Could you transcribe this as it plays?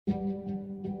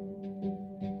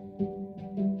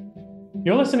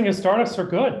You're listening to Startups for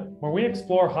Good, where we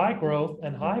explore high growth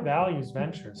and high values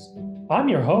ventures. I'm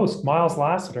your host, Miles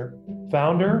Lassiter,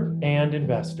 founder and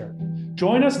investor.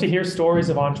 Join us to hear stories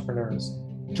of entrepreneurs.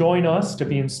 Join us to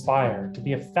be inspired, to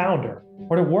be a founder,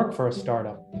 or to work for a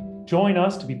startup. Join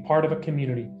us to be part of a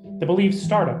community that believes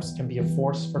startups can be a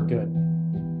force for good.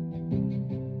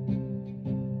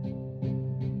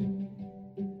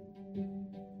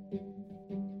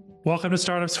 Welcome to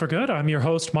Startups for Good. I'm your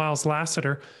host, Miles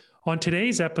Lassiter. On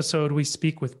today's episode, we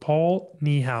speak with Paul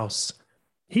Niehaus.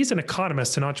 He's an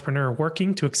economist and entrepreneur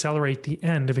working to accelerate the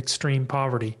end of extreme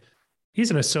poverty. He's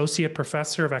an associate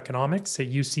professor of economics at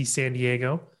UC San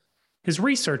Diego. His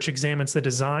research examines the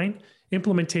design,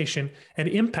 implementation, and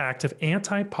impact of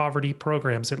anti-poverty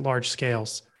programs at large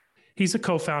scales. He's a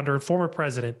co-founder and former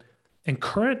president and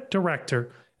current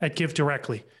director at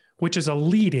GiveDirectly, which is the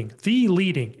leading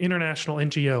international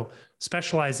NGO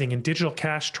specializing in digital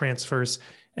cash transfers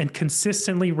and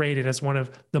consistently rated as one of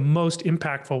the most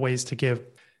impactful ways to give.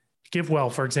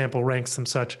 GiveWell, for example, ranks them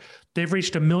such. They've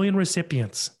reached 1 million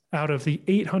recipients out of the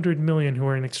 800 million who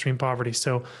are in extreme poverty.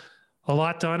 So a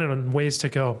lot done and ways to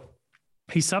go.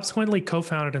 He subsequently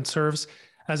co-founded and serves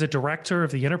as a director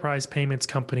of the enterprise payments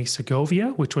company Segovia,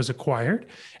 which was acquired,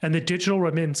 and the digital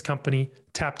remittance company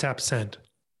TapTapSend.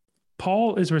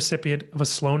 Paul is a recipient of a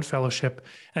Sloan Fellowship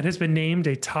and has been named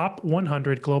a top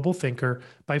 100 global thinker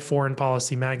by Foreign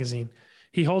Policy magazine.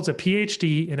 He holds a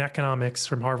PhD in economics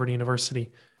from Harvard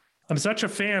University. I'm such a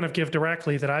fan of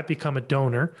GiveDirectly that I've become a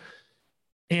donor,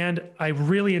 and I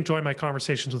really enjoy my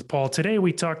conversations with Paul. Today,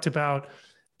 we talked about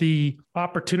the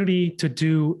opportunity to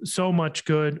do so much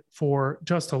good for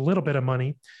just a little bit of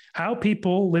money, how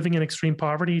people living in extreme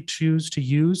poverty choose to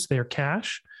use their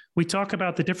cash. We talk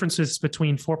about the differences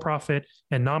between for-profit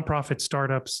and nonprofit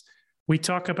startups. We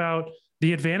talk about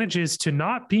the advantages to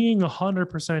not being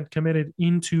 100% committed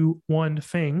into one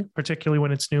thing, particularly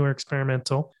when it's new or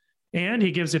experimental. And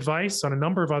he gives advice on a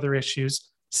number of other issues.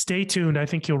 Stay tuned. I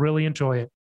think you'll really enjoy it.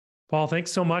 Paul,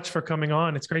 thanks so much for coming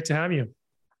on. It's great to have you.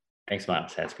 Thanks,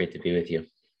 Miles. It's great to be with you.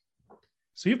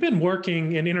 So you've been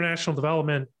working in international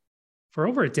development for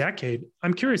over a decade.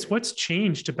 I'm curious, what's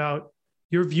changed about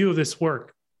your view of this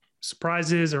work?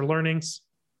 Surprises or learnings?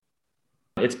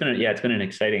 It's been an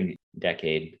exciting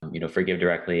decade, for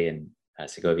GiveDirectly and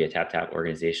Segovia TapTap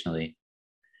organizationally.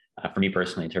 For me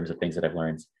personally, in terms of things that I've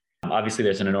learned, obviously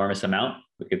there's an enormous amount.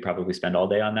 We could probably spend all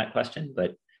day on that question,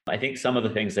 but I think some of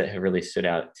the things that have really stood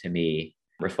out to me,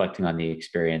 reflecting on the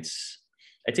experience,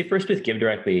 I'd say first with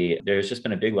GiveDirectly, there's just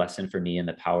been a big lesson for me in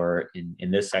the power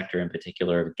in this sector in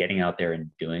particular of getting out there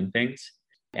and doing things.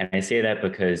 And I say that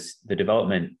because the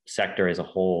development sector as a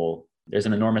whole, there's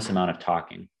an enormous amount of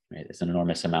talking, right? There's an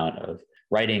enormous amount of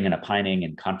writing and opining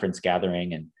and conference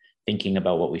gathering and thinking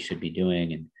about what we should be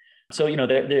doing. And so,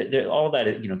 all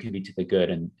that, can be to the good,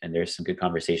 and there's some good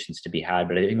conversations to be had.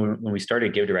 But I think when we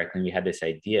started GiveDirectly, we had this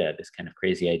idea, this kind of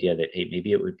crazy idea that, hey,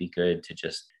 maybe it would be good to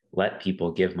just let people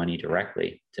give money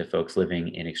directly to folks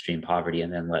living in extreme poverty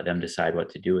and then let them decide what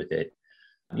to do with it.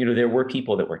 There were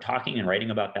people that were talking and writing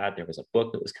about that. There was a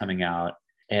book that was coming out.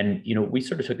 And, we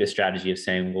sort of took this strategy of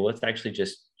saying, well, let's actually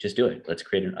just do it. Let's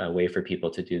create a way for people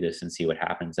to do this and see what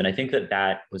happens. And I think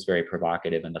that was very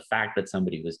provocative. And the fact that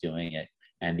somebody was doing it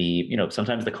and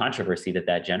sometimes the controversy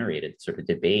that generated, sort of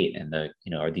debate and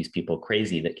are these people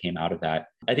crazy that came out of that?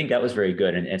 I think that was very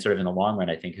good. And sort of in the long run,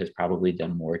 I think has probably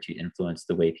done more to influence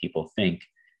the way people think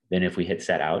than if we had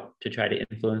set out to try to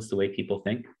influence the way people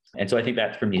think. And so I think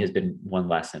that for me has been one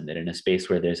lesson, that in a space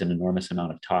where there's an enormous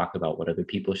amount of talk about what other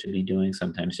people should be doing,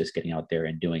 sometimes just getting out there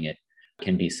and doing it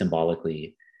can be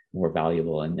symbolically more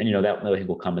valuable. And that I think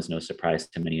will come as no surprise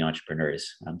to many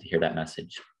entrepreneurs to hear that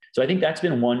message. So I think that's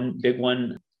been one big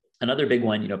one. Another big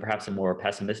one, perhaps a more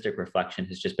pessimistic reflection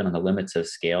has just been on the limits of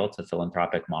scale to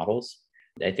philanthropic models.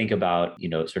 I think about,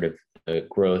 sort of the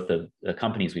growth of the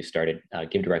companies we've started,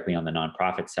 GiveDirectly on the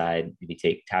nonprofit side, maybe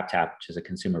take TapTap, which is a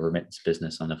consumer remittance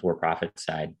business on the for-profit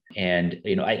side. And,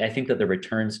 I think that the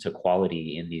returns to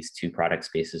quality in these two product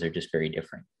spaces are just very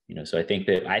different. So I think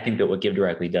that what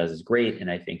GiveDirectly does is great. And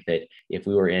I think that if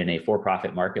we were in a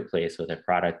for-profit marketplace with a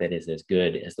product that is as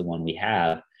good as the one we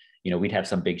have, we'd have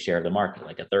some big share of the market,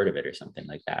 like a third of it or something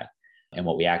like that. And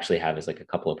what we actually have is like a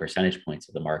couple of percentage points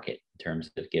of the market in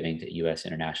terms of giving to US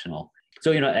international.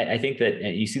 So, I think that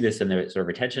you see this in the sort of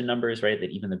retention numbers, right?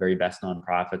 That even the very best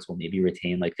nonprofits will maybe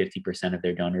retain like 50% of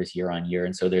their donors year on year.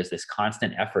 And so there's this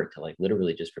constant effort to like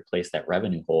literally just replace that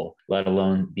revenue hole, let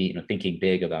alone be, thinking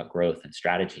big about growth and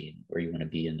strategy and where you want to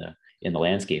be in the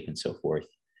landscape and so forth.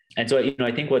 And so,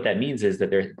 I think what that means is that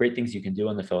there are great things you can do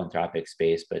in the philanthropic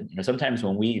space, but sometimes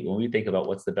when we think about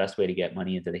what's the best way to get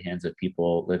money into the hands of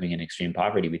people living in extreme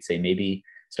poverty, we'd say maybe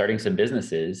starting some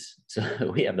businesses so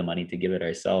that we have the money to give it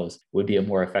ourselves would be a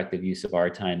more effective use of our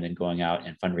time than going out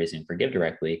and fundraising for Give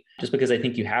Directly. Just because I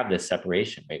think you have this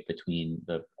separation, right, between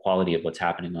the quality of what's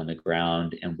happening on the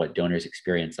ground and what donors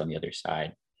experience on the other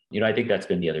side. I think that's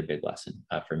been the other big lesson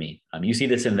for me. You see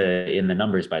this in the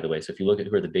numbers, by the way. So if you look at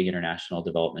who are the big international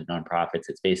development nonprofits,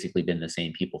 it's basically been the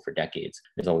same people for decades.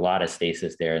 There's a lot of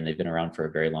stasis there, and they've been around for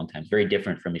a very long time. It's very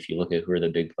different from if you look at who are the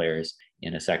big players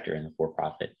in a sector in the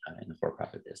for-profit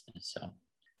business.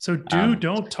 So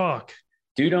don't talk.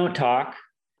 Don't talk.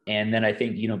 And then I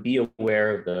think, be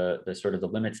aware of the sort of the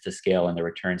limits to scale and the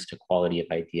returns to quality of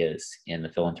ideas in the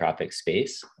philanthropic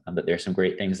space. But there's some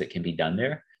great things that can be done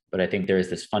there. But I think there is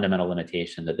this fundamental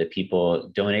limitation that the people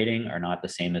donating are not the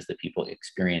same as the people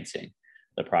experiencing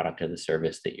the product or the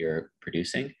service that you're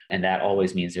producing. And that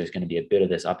always means there's going to be a bit of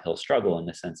this uphill struggle in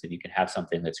the sense that you can have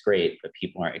something that's great, but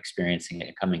people aren't experiencing it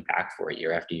and coming back for it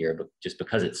year after year, but just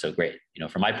because it's so great.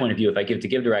 From my point of view, if I give to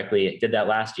Give Directly, I did that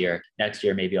last year. Next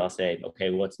year, maybe I'll say,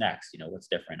 okay, well, what's next? What's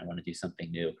different? I want to do something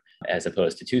new, as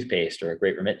opposed to toothpaste or a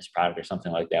great remittance product or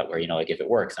something like that, where, like if it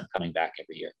works, I'm coming back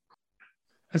every year.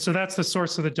 And so that's the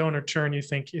source of the donor churn, you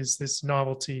think, is this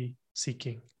novelty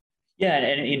seeking. Yeah.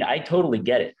 And I totally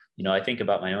get it. I think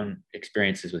about my own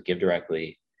experiences with Give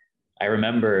Directly. I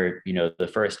remember, the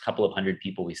first couple of hundred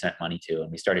people we sent money to,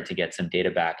 and we started to get some data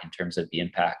back in terms of the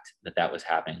impact that was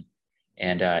having.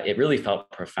 And it really felt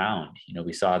profound.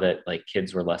 We saw that like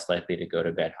kids were less likely to go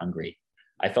to bed hungry.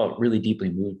 I felt really deeply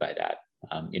moved by that.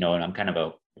 And I'm kind of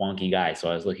a wonky guy.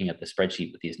 So I was looking at the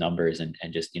spreadsheet with these numbers and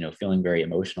just, feeling very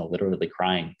emotional, literally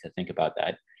crying to think about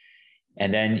that.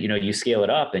 And then, you scale it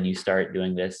up and you start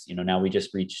doing this. Now we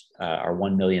just reached our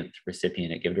 1 millionth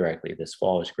recipient at Give Directly this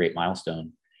fall, which is a great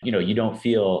milestone. You don't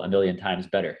feel a million times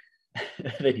better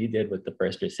than you did with the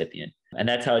first recipient. And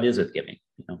that's how it is with giving,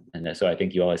 And so I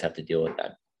think you always have to deal with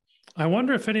that. I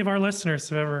wonder if any of our listeners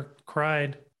have ever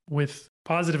cried with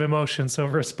positive emotions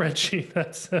over a spreadsheet.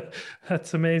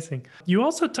 That's amazing. You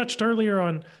also touched earlier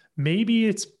on maybe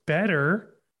it's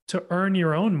better to earn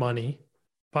your own money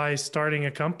by starting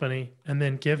a company and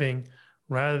then giving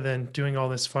rather than doing all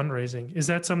this fundraising. Is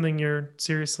that something you're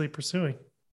seriously pursuing?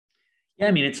 Yeah,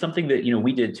 I mean, it's something that,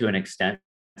 we did to an extent.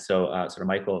 So sort of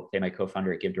Michael, my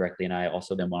co-founder at Give Directly, and I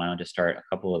also then went on to start a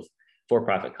couple of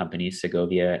for-profit companies,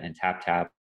 Segovia and TapTap.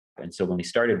 And so when we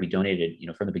started, we donated,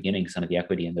 from the beginning, some of the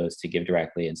equity in those to Give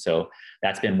Directly. And so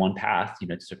that's been one path,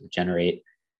 to sort of generate,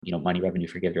 money revenue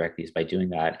for Give Directly is by doing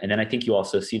that. And then I think you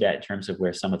also see that in terms of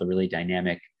where some of the really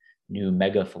dynamic new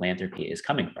mega philanthropy is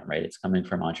coming from, right? It's coming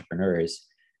from entrepreneurs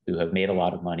who have made a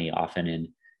lot of money, often in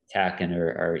tech, and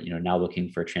are now looking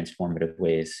for transformative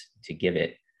ways to give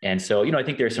it. And so, I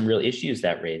think there are some real issues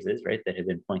that raises, right, that have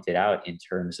been pointed out in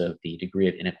terms of the degree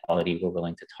of inequality we're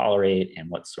willing to tolerate and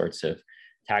what sorts of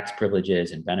tax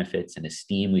privileges and benefits and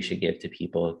esteem we should give to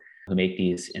people who make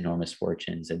these enormous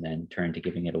fortunes and then turn to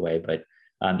giving it away. But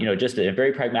just in a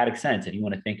very pragmatic sense, if you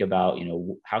want to think about,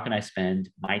 how can I spend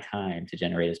my time to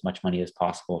generate as much money as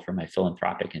possible for my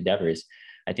philanthropic endeavors?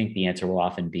 I think the answer will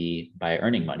often be by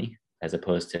earning money as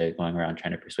opposed to going around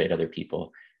trying to persuade other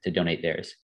people to donate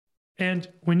theirs. And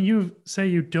when you say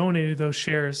you donated those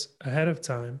shares ahead of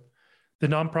time, the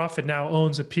nonprofit now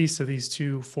owns a piece of these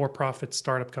two for-profit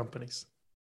startup companies.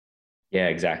 Yeah,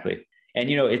 exactly. And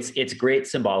it's great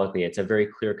symbolically. It's a very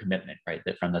clear commitment, right?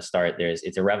 That from the start,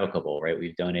 it's irrevocable, right?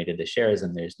 We've donated the shares,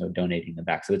 and there's no donating them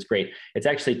back. So it's great. It's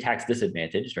actually tax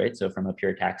disadvantaged, right? So from a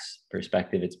pure tax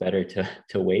perspective, it's better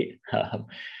to wait.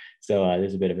 So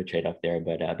there's a bit of a trade-off there,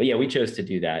 but yeah, we chose to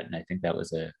do that, and I think that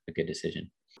was a good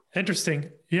decision. Interesting.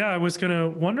 Yeah, I was going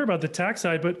to wonder about the tax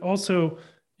side, but also,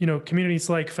 communities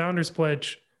like Founders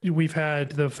Pledge. We've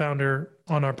had the founder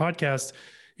on our podcast,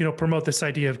 promote this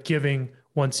idea of giving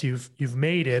once you've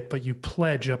made it, but you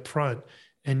pledge up front,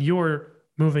 and you're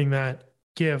moving that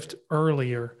gift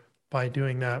earlier by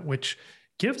doing that, which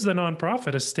gives the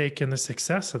nonprofit a stake in the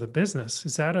success of the business.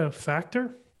 Is that a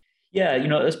factor? Yeah,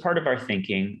 as part of our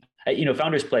thinking,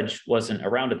 Founders Pledge wasn't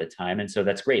around at the time, and so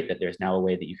that's great that there's now a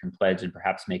way that you can pledge and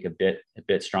perhaps make a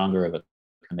bit stronger of a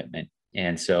commitment.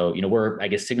 And so, we're, I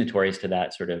guess, signatories to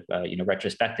that sort of,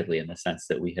 retrospectively, in the sense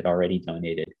that we had already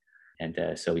donated. And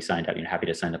so we signed up, happy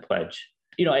to sign the pledge.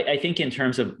 I think in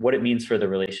terms of what it means for the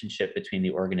relationship between the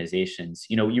organizations,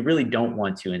 you really don't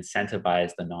want to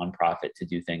incentivize the nonprofit to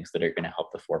do things that are going to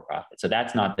help the for-profit. So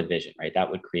that's not the vision, right?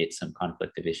 That would create some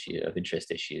conflict of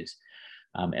interest issues.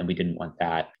 And we didn't want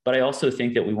that. But I also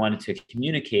think that we wanted to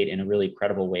communicate in a really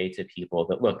credible way to people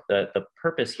that, look, the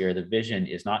purpose here, the vision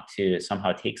is not to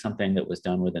somehow take something that was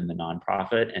done within the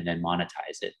nonprofit and then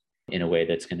monetize it in a way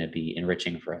that's going to be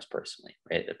enriching for us personally,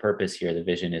 right? The purpose here, the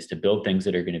vision is to build things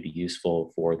that are going to be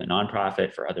useful for the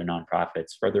nonprofit, for other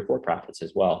nonprofits, for other for-profits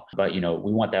as well. But, we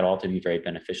want that all to be very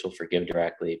beneficial for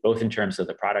GiveDirectly, both in terms of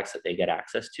the products that they get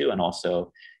access to and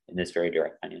also in this very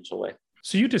direct financial way.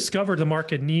 So you discovered the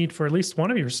market need for at least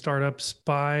one of your startups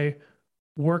by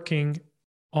working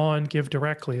on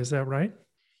GiveDirectly. Is that right?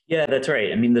 Yeah, that's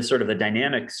right. I mean, the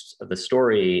dynamics of the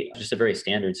story, just a very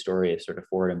standard story of sort of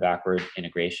forward and backward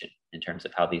integration in terms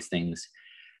of how these things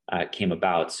came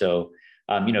about. So,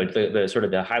 the sort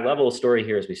of the high level story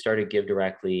here is we started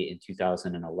GiveDirectly in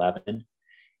 2011,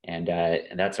 and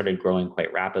that started growing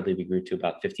quite rapidly. We grew to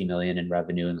about 50 million in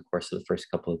revenue in the course of the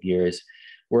first couple of years.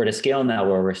 We're at a scale now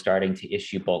where we're starting to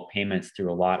issue bulk payments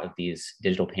through a lot of these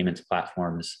digital payments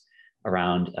platforms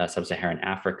around sub-Saharan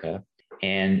Africa.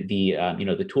 And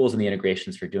the tools and the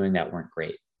integrations for doing that weren't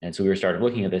great. And so we started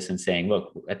looking at this and saying,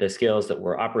 look, at the scales that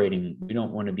we're operating, we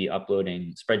don't want to be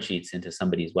uploading spreadsheets into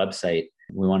somebody's website.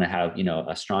 We want to have,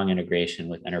 a strong integration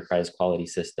with enterprise quality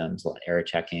systems, error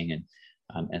checking,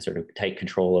 and sort of tight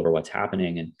control over what's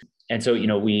happening. And so,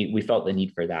 we felt the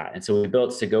need for that. And so we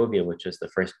built Segovia, which was the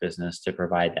first business to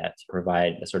provide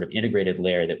a sort of integrated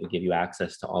layer that would give you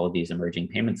access to all of these emerging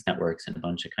payments networks in a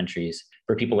bunch of countries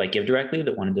for people like GiveDirectly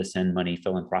that wanted to send money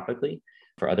philanthropically,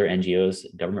 for other NGOs,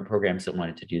 government programs that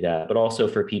wanted to do that, but also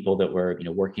for people that were,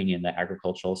 working in the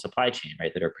agricultural supply chain,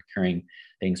 right, that are procuring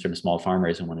things from small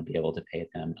farmers and want to be able to pay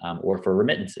them, or for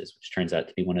remittances, which turns out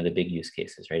to be one of the big use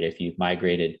cases, right? If you've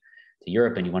migrated to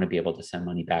Europe and you want to be able to send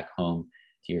money back home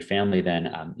to your family,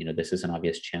 then this is an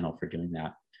obvious channel for doing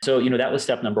that. So that was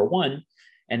step number one.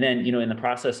 And then in the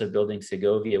process of building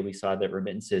Segovia, we saw that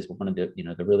remittances were one of the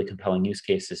the really compelling use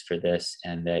cases for this,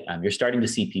 and that you're starting to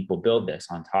see people build this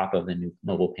on top of the new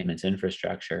mobile payments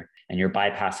infrastructure, and you're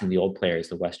bypassing the old players,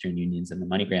 the Western Unions and the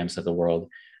MoneyGrams of the world,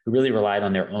 who really relied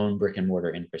on their own brick and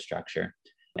mortar infrastructure.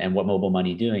 And what mobile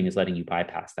money doing is letting you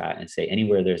bypass that and say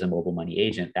anywhere there's a mobile money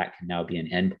agent, that can now be an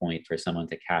endpoint for someone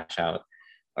to cash out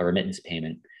a remittance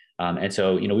payment. And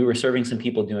so, we were serving some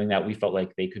people doing that. We felt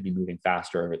like they could be moving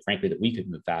faster, or frankly, that we could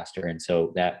move faster. And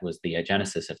so that was the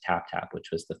genesis of TapTap, which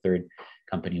was the third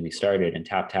company we started. And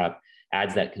TapTap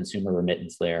adds that consumer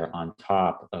remittance layer on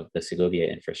top of the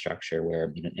Segovia infrastructure,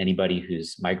 where anybody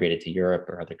who's migrated to Europe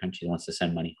or other countries wants to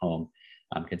send money home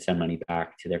can send money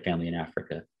back to their family in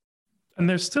Africa. And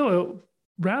there's still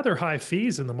rather high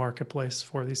fees in the marketplace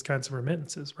for these kinds of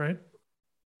remittances, right?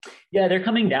 Yeah, they're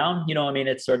coming down.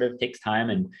 It sort of takes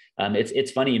time, and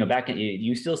it's funny.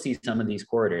 You still see some of these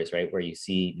corridors, right, where you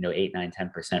see 8, 9,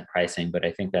 10% pricing, but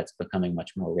I think that's becoming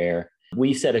much more rare.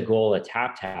 We set a goal at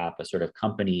TapTap, a sort of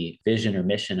company vision or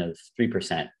mission of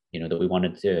 3%. That we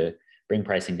wanted to bring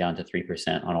pricing down to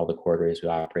 3% on all the corridors we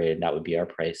operated. That would be our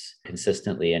price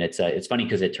consistently. And it's funny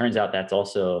because it turns out that's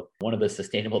also one of the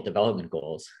sustainable development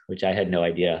goals, which I had no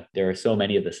idea. There are so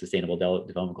many of the sustainable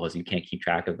development goals, you can't keep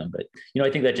track of them. But,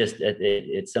 I think that just,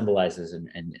 it symbolizes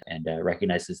and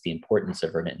recognizes the importance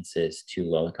of remittances to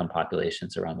low-income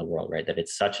populations around the world, right? That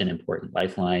it's such an important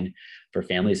lifeline for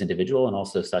families, individual, and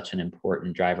also such an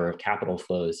important driver of capital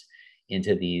flows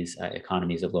into these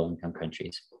economies of low-income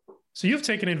countries. So you've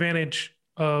taken advantage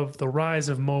of the rise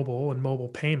of mobile and mobile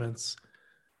payments.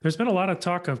 There's been a lot of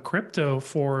talk of crypto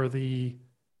for the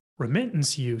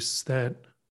remittance use, that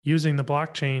using the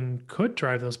blockchain could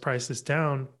drive those prices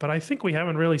down, but I think we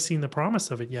haven't really seen the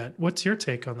promise of it yet. What's your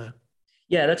take on that?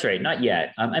 Yeah, that's right. Not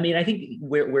yet. I think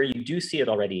where you do see it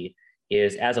already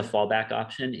is as a fallback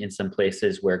option in some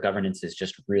places where governance is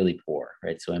just really poor,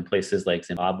 right? So in places like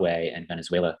Zimbabwe and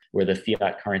Venezuela, where the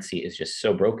fiat currency is just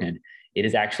so broken, it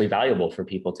is actually valuable for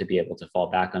people to be able to fall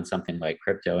back on something like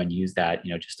crypto and use that,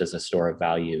 just as a store of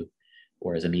value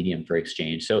or as a medium for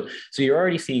exchange. So you're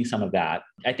already seeing some of that.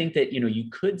 I think that, you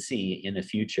could see in the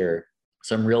future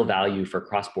some real value for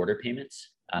cross-border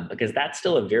payments, because that's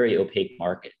still a very opaque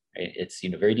market. Right? It's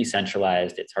very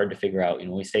decentralized. It's hard to figure out.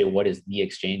 When we say what is the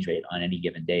exchange rate on any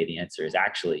given day, the answer is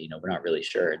actually we're not really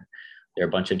sure. And there are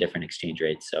a bunch of different exchange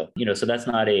rates. So so that's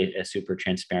not a super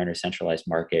transparent or centralized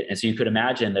market. And so you could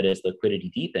imagine that as liquidity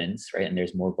deepens, right, and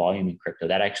there's more volume in crypto,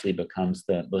 that actually becomes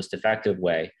the most effective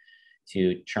way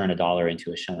to turn a dollar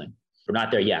into a shilling. We're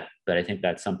not there yet, but I think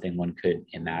that's something one could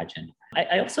imagine.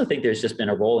 I also think there's just been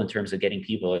a role in terms of getting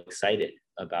people excited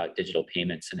about digital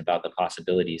payments and about the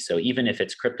possibilities. So even if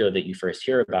it's crypto that you first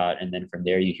hear about, and then from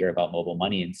there you hear about mobile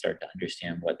money and start to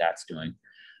understand what that's doing,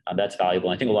 That's valuable.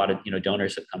 I think a lot of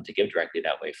donors have come to give directly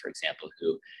that way, for example,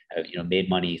 who have made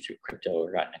money through crypto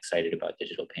or gotten excited about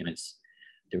digital payments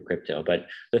through crypto. But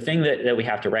the thing that we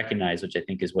have to recognize, which I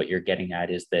think is what you're getting at,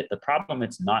 is that the problem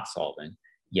it's not solving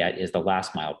yet is the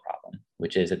last mile problem,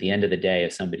 which is at the end of the day,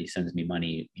 if somebody sends me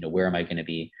money, where am I going to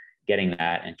be getting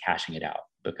that and cashing it out?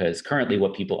 Because currently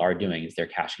what people are doing is they're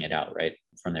cashing it out, right,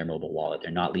 from their mobile wallet.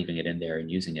 They're not leaving it in there and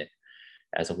using it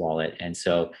as a wallet. And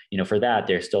so, for that,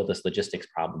 there's still this logistics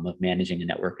problem of managing a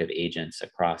network of agents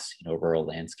across, a rural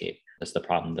landscape. That's the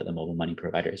problem that the mobile money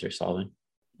providers are solving.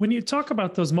 When you talk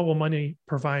about those mobile money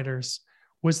providers,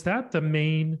 was that the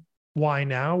main why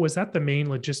now? Was that the main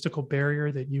logistical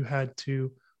barrier that you had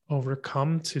to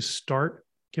overcome to start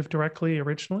Give Directly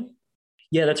originally?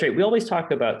 Yeah, that's right. We always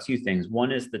talk about two things.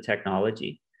 One is the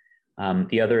technology.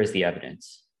 The other is the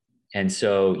evidence. And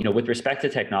so, with respect to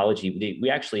technology, we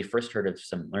actually first learned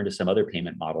of some other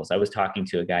payment models. I was talking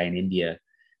to a guy in India.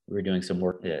 We were doing some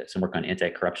work on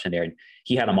anti-corruption there. And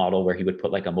he had a model where he would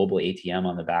put like a mobile ATM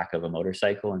on the back of a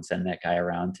motorcycle and send that guy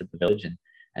around to the village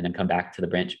and then come back to the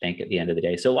branch bank at the end of the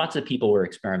day. So lots of people were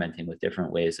experimenting with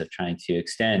different ways of trying to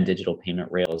extend digital payment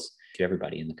rails to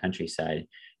everybody in the countryside.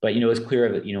 But, it was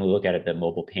clear that, look at it, that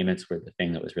mobile payments were the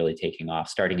thing that was really taking off,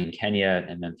 starting in Kenya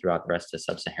and then throughout the rest of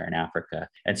sub-Saharan Africa.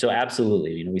 And so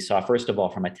absolutely, we saw, first of all,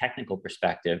 from a technical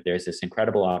perspective, there's this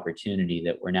incredible opportunity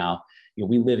that we're now,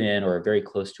 we live in or are very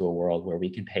close to a world where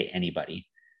we can pay anybody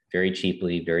very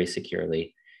cheaply, very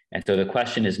securely. And so the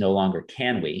question is no longer,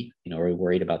 can we, are we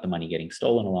worried about the money getting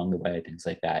stolen along the way, things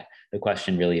like that. The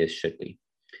question really is, should we?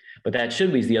 But that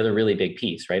should be is the other really big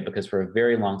piece, right? Because for a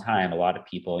very long time, a lot of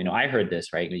people, I heard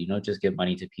this, right? You don't just give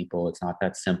money to people. It's not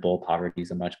that simple. Poverty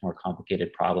is a much more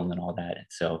complicated problem than all that. And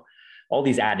so all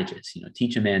these adages,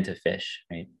 teach a man to fish,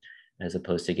 right? As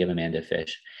opposed to give a man to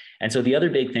fish. And so the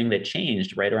other big thing that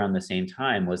changed right around the same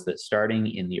time was that starting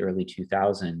in the early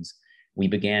 2000s, we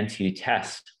began to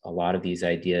test a lot of these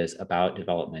ideas about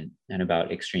development and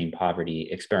about extreme poverty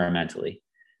experimentally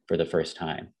for the first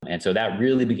time. And so that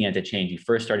really began to change. You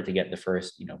first started to get the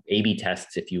first, A/B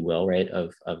tests, if you will, right,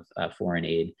 of foreign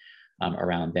aid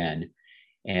around then.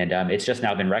 And it's just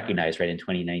now been recognized, right, in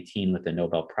 2019 with the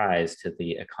Nobel Prize to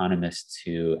the economists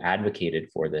who advocated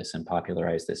for this and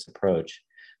popularized this approach.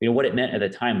 What it meant at the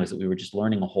time was that we were just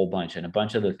learning a whole bunch, and a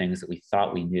bunch of the things that we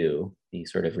thought we knew, the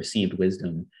sort of received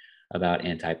wisdom about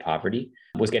anti-poverty,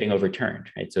 was getting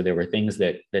overturned, right? So there were things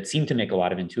that seemed to make a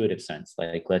lot of intuitive sense,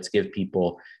 like let's give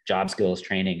people job skills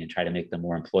training and try to make them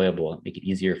more employable and make it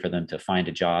easier for them to find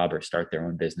a job or start their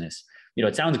own business.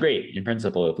 It sounds great in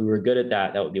principle. If we were good at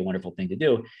that, that would be a wonderful thing to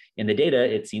do. In the data,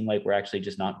 it seemed like we're actually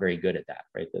just not very good at that,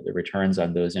 right? The returns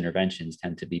on those interventions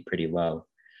tend to be pretty low.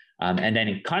 And then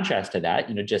in contrast to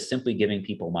that, just simply giving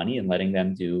people money and letting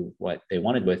them do what they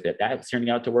wanted with it, that's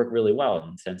turning out to work really well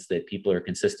in the sense that people are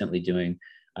consistently doing,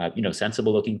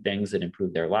 sensible looking things that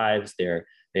improve their lives.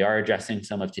 They are addressing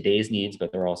some of today's needs,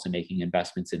 but they're also making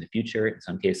investments in the future. In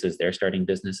some cases, they're starting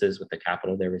businesses with the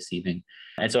capital they're receiving.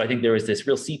 And so I think there was this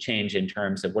real sea change in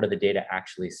terms of what do the data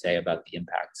actually say about the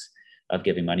impacts of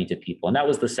giving money to people. And that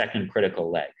was the second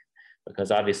critical leg.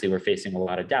 Because obviously we're facing a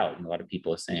lot of doubt. And a lot of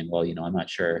people are saying, well, I'm not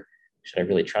sure, should I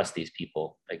really trust these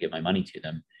people if I give my money to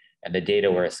them? And the data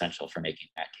were essential for making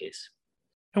that case.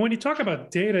 And when you talk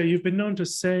about data, you've been known to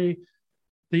say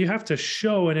that you have to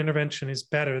show an intervention is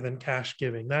better than cash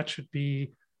giving. That should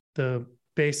be the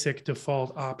basic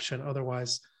default option.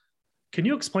 Otherwise, can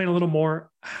you explain a little more?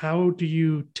 How do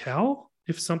you tell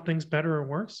if something's better or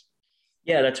worse?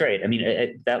 Yeah, that's right. I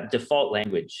mean, that default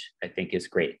language, I think, is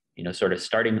great. Sort of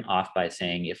starting off by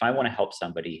saying, if I want to help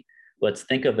somebody, let's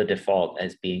think of the default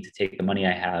as being to take the money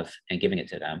I have and giving it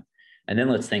to them. And then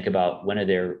let's think about when are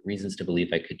there reasons to believe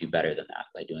I could do better than that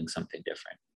by doing something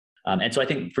different. And so I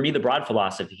think for me, the broad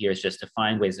philosophy here is just to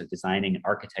find ways of designing and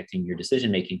architecting your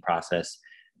decision-making process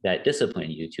that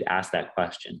discipline you to ask that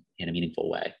question in a meaningful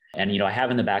way. And, I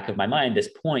have in the back of my mind this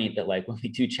point that like when we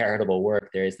do charitable work,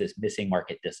 there is this missing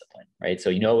market discipline, right? So,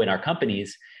 in our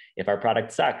companies, if our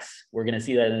product sucks, we're going to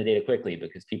see that in the data quickly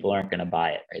because people aren't going to buy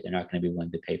it, right? They're not going to be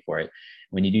willing to pay for it.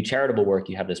 When you do charitable work,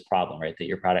 you have this problem, right? That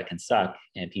your product can suck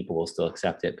and people will still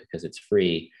accept it because it's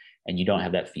free and you don't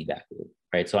have that feedback loop,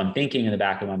 right? So I'm thinking in the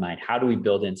back of my mind, how do we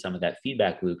build in some of that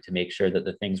feedback loop to make sure that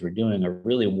the things we're doing are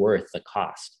really worth the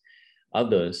cost of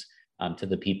those to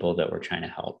the people that we're trying to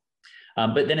help.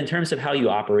 But then in terms of how you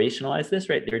operationalize this,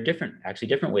 right, there are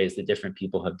different ways that different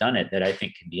people have done it that I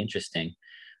think can be interesting.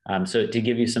 So to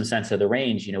give you some sense of the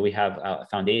range, we have a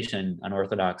foundation,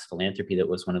 Unorthodox Philanthropy, that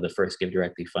was one of the first Give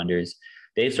Directly funders.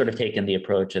 They've sort of taken the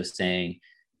approach of saying,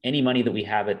 any money that we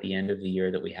have at the end of the year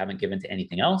that we haven't given to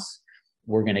anything else,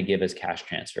 we're going to give as cash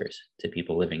transfers to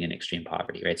people living in extreme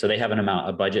poverty, right? So they have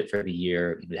a budget for the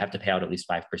year. They have to pay out at least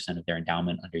 5% of their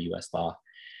endowment under US law.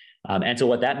 And so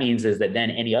what that means is that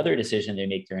then any other decision they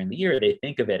make during the year, they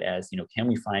think of it as, can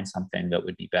we find something that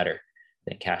would be better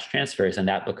than cash transfers? And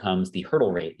that becomes the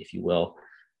hurdle rate, if you will,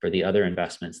 for the other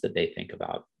investments that they think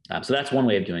about. So that's one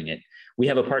way of doing it. We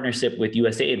have a partnership with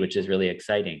USAID, which is really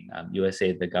exciting.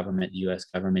 USAID, the US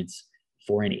government's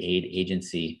foreign aid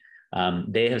agency,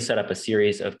 they have set up a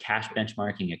series of cash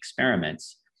benchmarking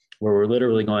experiments where we're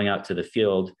literally going out to the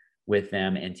field with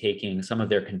them and taking some of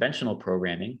their conventional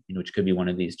programming, which could be one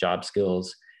of these job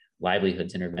skills,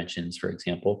 livelihoods interventions, for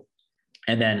example,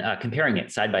 and then comparing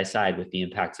it side by side with the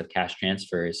impacts of cash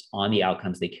transfers on the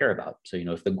outcomes they care about. So,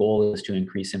 if the goal is to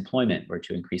increase employment or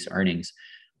to increase earnings,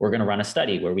 we're going to run a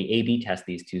study where we A/B test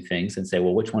these two things and say,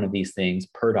 well, which one of these things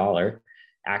per dollar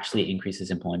actually increases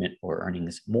employment or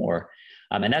earnings more?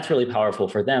 And that's really powerful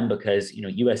for them because,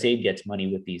 USAID gets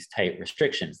money with these tight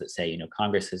restrictions that say,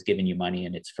 Congress has given you money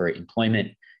and it's for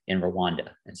employment in Rwanda.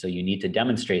 And so you need to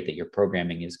demonstrate that your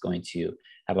programming is going to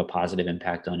have a positive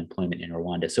impact on employment in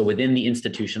Rwanda. So within the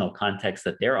institutional context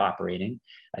that they're operating,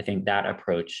 I think that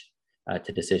approach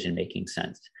to decision making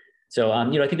sense. So, I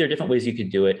think there are different ways you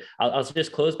could do it. I'll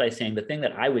just close by saying the thing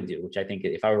that I would do, which I think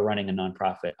if I were running a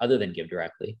nonprofit other than Give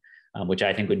Directly, which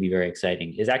I think would be very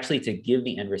exciting, is actually to give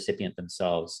the end recipient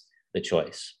themselves the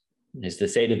choice. Is to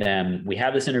say to them, we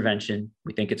have this intervention,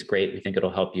 we think it's great, we think it'll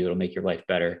help you, it'll make your life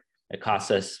better. It costs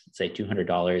us, say,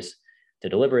 $200 to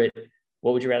deliver it.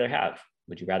 What would you rather have?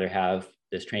 Would you rather have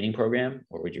this training program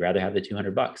or would you rather have the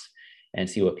 $200? And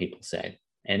see what people say.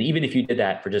 And even if you did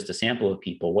that for just a sample of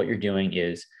people, what you're doing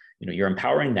is, you're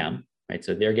empowering them, right?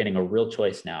 So they're getting a real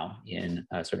choice now in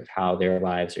sort of how their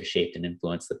lives are shaped and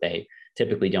influenced that they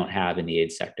typically don't have in the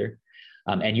aid sector.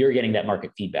 And you're getting that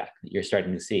market feedback. You're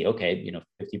starting to see, okay,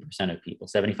 50% of people,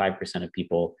 75% of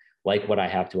people like what I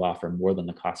have to offer more than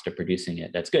the cost of producing it.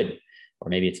 That's good. Or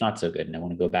maybe it's not so good. And I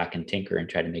want to go back and tinker and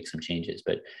try to make some changes.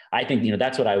 But I think,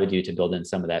 that's what I would do to build in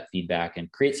some of that feedback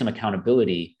and create some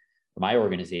accountability for my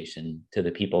organization to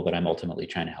the people that I'm ultimately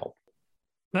trying to help.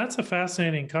 That's a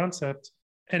fascinating concept.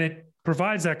 And it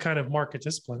provides that kind of market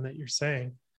discipline that you're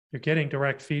saying. You're getting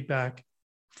direct feedback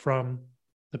from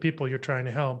the people you're trying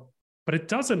to help. But it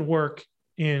doesn't work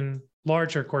in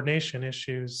larger coordination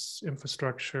issues,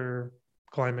 infrastructure,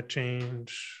 climate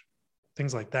change,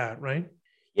 things like that, right?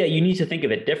 Yeah, you need to think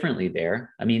of it differently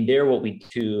there. I mean, what we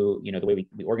do, the way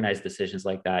we organize decisions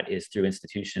like that is through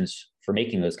institutions for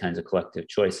making those kinds of collective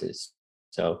choices.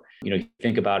 So, you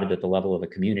think about it at the level of a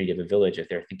community, of a village, if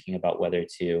they're thinking about whether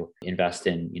to invest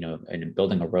in, in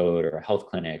building a road or a health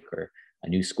clinic or a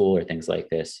new school or things like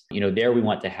this, there we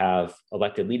want to have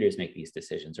elected leaders make these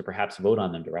decisions or perhaps vote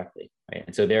on them directly, right?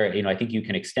 And so there, I think you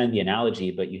can extend the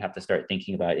analogy, but you have to start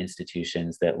thinking about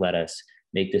institutions that let us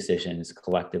make decisions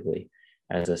collectively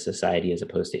as a society as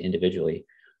opposed to individually.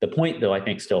 The point, though, I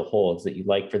think still holds that you'd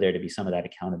like for there to be some of that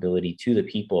accountability to the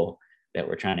people that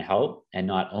we're trying to help and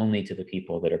not only to the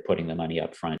people that are putting the money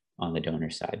up front on the donor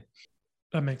side.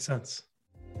 That makes sense.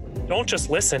 Don't just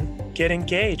listen, get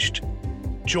engaged.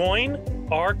 Join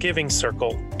our giving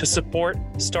circle to support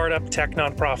startup tech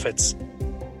nonprofits.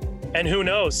 And who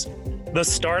knows, the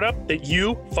startup that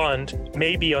you fund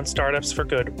may be on Startups for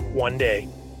Good one day.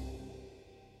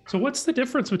 So what's the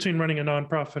difference between running a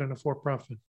nonprofit and a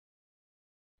for-profit?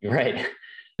 Right.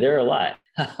 There are a lot.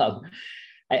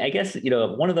 I guess,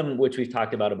 one of them, which we've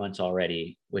talked about a bunch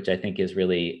already, which I think is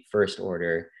really first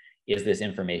order, is this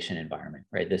information environment,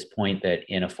 right? This point that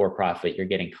in a for-profit, you're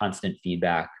getting constant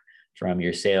feedback from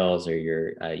your sales or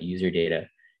your user data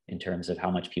in terms of how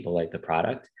much people like the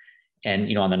product.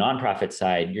 And, on the nonprofit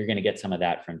side, you're going to get some of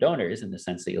that from donors in the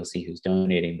sense that you'll see who's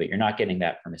donating, but you're not getting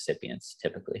that from recipients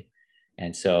typically.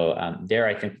 And so there,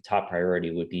 I think the top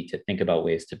priority would be to think about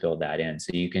ways to build that in.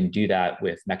 So you can do that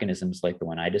with mechanisms like the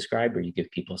one I described, where you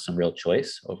give people some real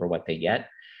choice over what they get.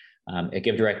 At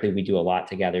Give Directly, we do a lot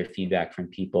to gather feedback from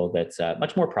people that's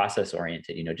much more process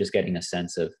oriented, just getting a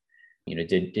sense of,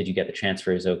 did you get the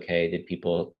transfers okay? Did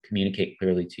people communicate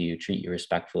clearly to you, treat you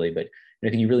respectfully? But I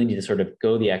think you really need to sort of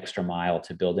go the extra mile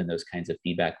to build in those kinds of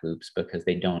feedback loops because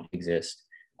they don't exist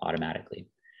automatically.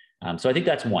 So I think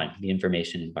that's one, the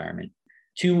information environment.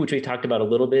 Two, which we talked about a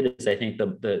little bit, is I think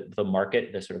the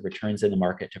market, the sort of returns in the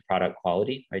market to product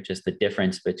quality, right? Just the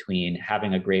difference between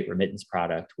having a great remittance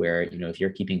product where, if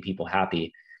you're keeping people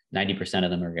happy, 90%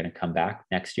 of them are going to come back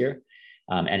next year.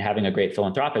 And having a great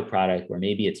philanthropic product where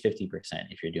maybe it's 50%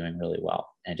 if you're doing really well.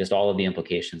 And just all of the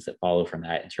implications that follow from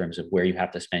that in terms of where you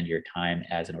have to spend your time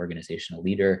as an organizational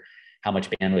leader, how much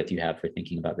bandwidth you have for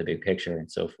thinking about the big picture and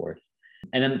so forth.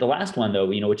 And then the last one, though,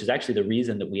 which is actually the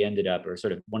reason that we ended up, or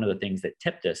sort of one of the things that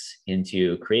tipped us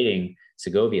into creating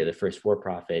Segovia, the first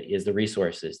for-profit, is the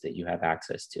resources that you have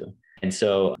access to. And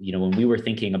so, when we were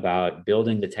thinking about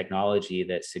building the technology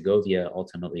that Segovia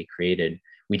ultimately created,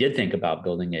 we did think about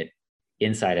building it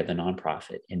inside of the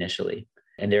nonprofit initially.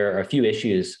 And there are a few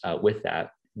issues with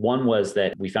that. One was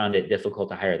that we found it difficult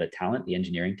to hire the talent, the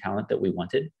engineering talent that we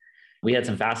wanted. We had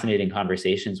some fascinating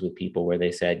conversations with people where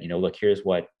they said, look, here's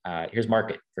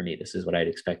market for me. This is what I'd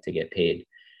expect to get paid.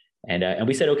 And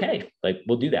we said, okay, like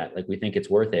we'll do that. Like we think it's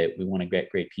worth it. We want to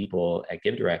get great people at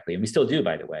GiveDirectly. And we still do,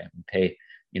 by the way. We pay,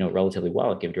 relatively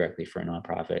well at GiveDirectly for a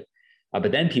nonprofit.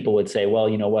 But then people would say, well,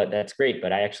 you know what, that's great,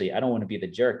 but I don't want to be the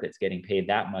jerk that's getting paid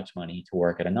that much money to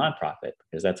work at a nonprofit,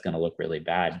 because that's going to look really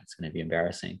bad. It's going to be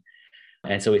embarrassing.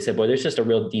 And so we said, well, there's just a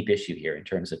real deep issue here in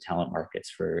terms of talent markets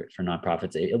for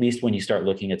nonprofits, at least when you start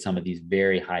looking at some of these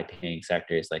very high paying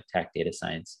sectors like tech, data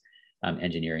science,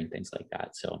 engineering, things like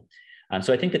that. So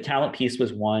I think the talent piece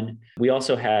was one. We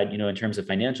also had, in terms of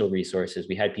financial resources,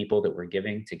 we had people that were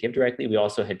giving to GiveDirectly. We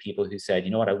also had people who said,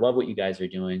 you know what, I love what you guys are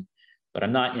doing, but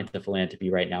I'm not into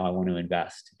philanthropy right now. I want to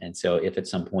invest. And so if at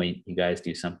some point you guys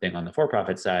do something on the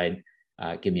for-profit side,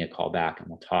 give me a call back and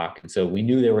we'll talk. And so we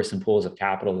knew there were some pools of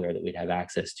capital there that we'd have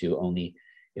access to only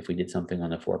if we did something on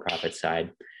the for-profit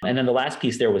side. And then the last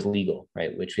piece there was legal,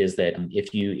 right? Which is that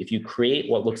if you create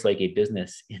what looks like a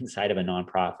business inside of a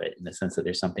nonprofit, in the sense that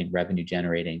there's something revenue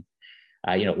generating,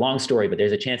 long story, but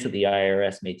there's a chance that the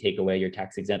IRS may take away your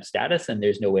tax exempt status, and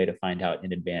there's no way to find out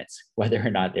in advance whether or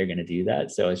not they're going to do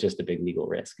that. So it's just a big legal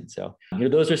risk. And so,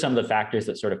 those are some of the factors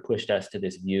that sort of pushed us to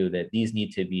this view that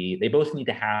they both need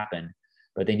to happen,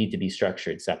 but they need to be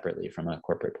structured separately from a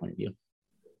corporate point of view.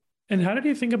 And how did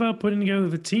you think about putting together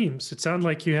the teams? It sounded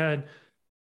like you had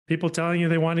people telling you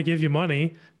they want to give you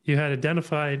money. You had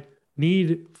identified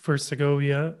need for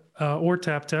Segovia or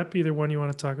TapTap, either one you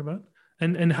want to talk about.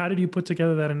 And how did you put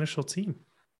together that initial team?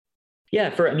 Yeah,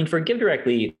 for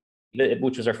GiveDirectly,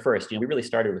 which was our first, we really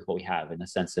started with what we have, in the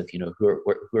sense of, what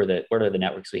are the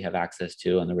networks we have access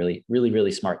to, and the really, really,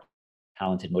 really smart,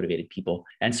 talented, motivated people.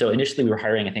 And so initially we were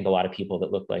hiring, I think, a lot of people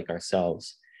that looked like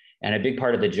ourselves. And a big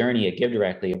part of the journey at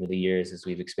GiveDirectly over the years, as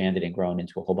we've expanded and grown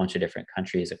into a whole bunch of different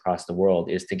countries across the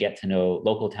world, is to get to know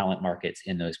local talent markets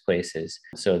in those places,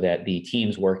 so that the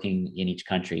teams working in each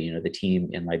country, the team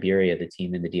in Liberia, the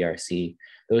team in the DRC,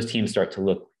 those teams start to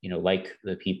look, like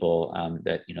the people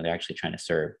that, they're actually trying to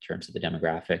serve, in terms of the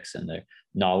demographics and the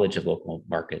knowledge of local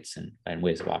markets and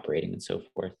ways of operating and so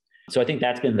forth. So I think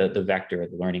that's been the vector of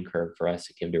the learning curve for us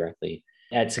at GiveDirectly.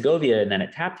 At Segovia and then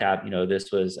at TapTap,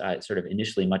 this was sort of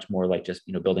initially much more like just,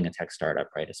 building a tech startup,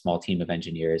 right? A small team of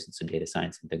engineers and some data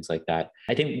science and things like that.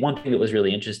 I think one thing that was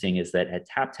really interesting is that at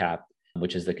TapTap,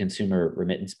 which is the consumer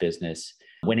remittance business,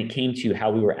 when it came to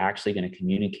how we were actually going to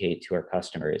communicate to our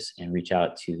customers and reach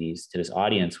out to this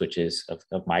audience, which is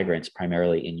of migrants,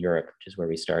 primarily in Europe, which is where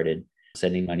we started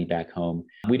sending money back home,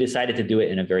 we decided to do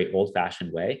it in a very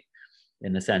old-fashioned way.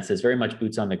 In the sense, it's very much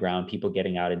boots on the ground, people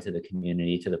getting out into the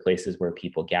community, to the places where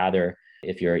people gather.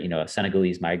 If you're, a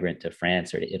Senegalese migrant to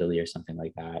France or to Italy or something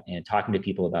like that, and talking to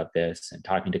people about this and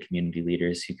talking to community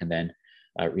leaders who can then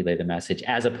relay the message,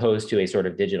 as opposed to a sort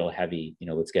of digital heavy,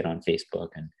 let's get on Facebook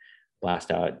and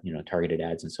blast out, targeted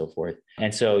ads and so forth.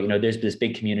 And so, there's this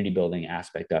big community building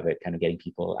aspect of it, kind of getting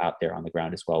people out there on the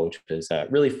ground as well, which was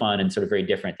really fun and sort of very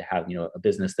different to have, a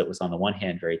business that was on the one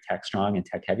hand very tech strong and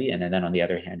tech heavy, and then on the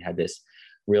other hand had this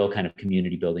real kind of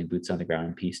community building, boots on the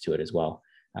ground piece to it as well.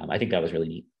 I think that was really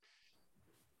neat.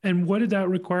 And what did that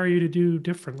require you to do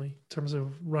differently in terms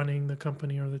of running the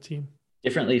company or the team?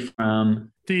 Differently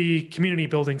from the community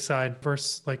building side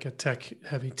versus like a tech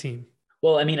heavy team?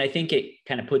 Well, I think it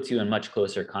kind of puts you in much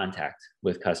closer contact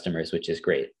with customers, which is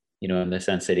great. In the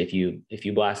sense that if you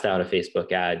blast out a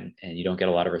Facebook ad and you don't get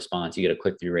a lot of response, you get a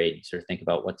click-through rate. You sort of think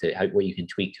about what you can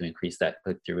tweak to increase that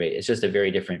click-through rate. It's just a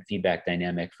very different feedback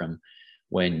dynamic from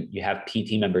when you have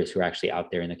PT members who are actually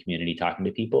out there in the community talking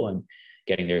to people and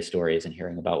getting their stories and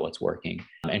hearing about what's working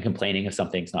and complaining if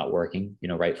something's not working,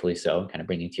 rightfully so, kind of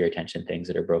bringing to your attention things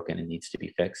that are broken and needs to be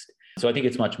fixed. So I think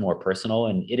it's much more personal,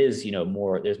 and it is,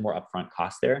 there's more upfront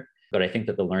cost there, but I think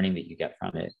that the learning that you get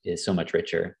from it is so much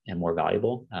richer and more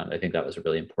valuable. I think that was a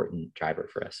really important driver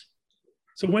for us.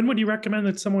 So when would you recommend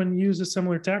that someone use a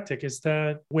similar tactic? Is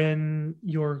that when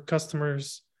your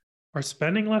customers are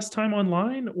spending less time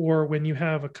online, or when you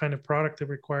have a kind of product that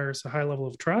requires a high level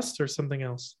of trust, or something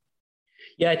else?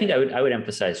 Yeah, I think I would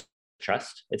emphasize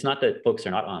trust. It's not that folks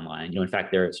are not online. In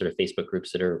fact, there are sort of Facebook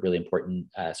groups that are really important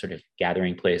sort of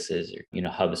gathering places, or,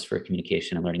 hubs for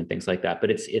communication and learning and things like that.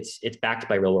 But it's backed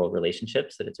by real world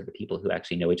relationships, that it's sort of people who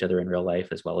actually know each other in real life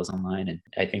as well as online. And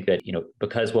I think that,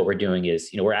 because what we're doing is,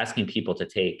 we're asking people to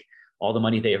take all the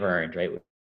money they've earned, right?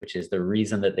 Which is the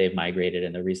reason that they've migrated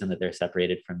and the reason that they're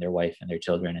separated from their wife and their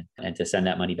children, and to send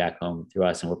that money back home through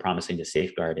us. And we're promising to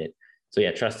safeguard it. So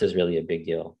yeah, trust is really a big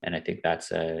deal, and I think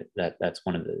that's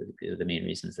one of the main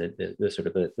reasons that the sort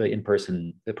of the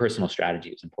in-person, the personal strategy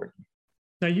is important.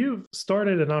 Now, you've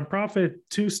started a nonprofit,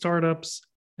 2 startups,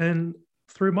 and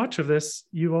through much of this,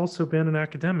 you've also been an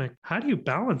academic. How do you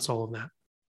balance all of that?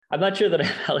 I'm not sure that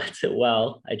I balance it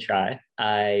well. I try.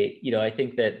 I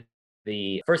think that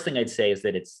the first thing I'd say is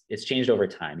that it's changed over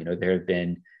time. There have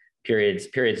been periods,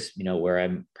 where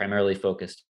I'm primarily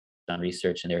focused on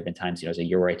research. And there have been times, there's a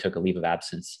year where I took a leave of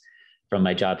absence from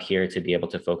my job here to be able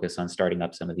to focus on starting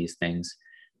up some of these things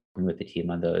with the team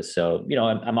on those. So,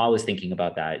 I'm always thinking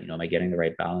about that. Am I getting the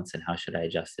right balance, and how should I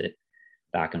adjust it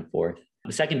back and forth?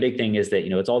 The second big thing is that,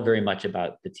 it's all very much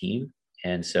about the team.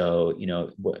 And so,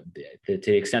 to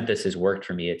the extent this has worked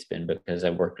for me, it's been because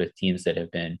I've worked with teams that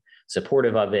have been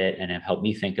supportive of it and have helped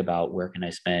me think about where can I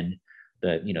spend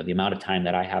the amount of time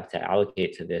that I have to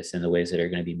allocate to this in the ways that are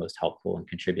going to be most helpful and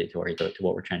contributory to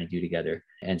what we're trying to do together.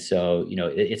 And so,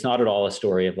 it's not at all a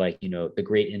story of like, the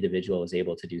great individual is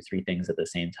able to do 3 things at the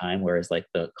same time, whereas like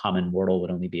the common mortal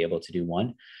would only be able to do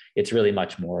 1. It's really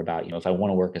much more about, if I want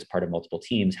to work as part of multiple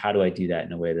teams, how do I do that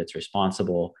in a way that's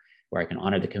responsible, where I can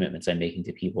honor the commitments I'm making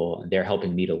to people, and they're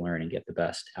helping me to learn and get the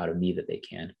best out of me that they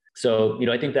can. So,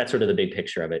 I think that's sort of the big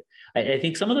picture of it. I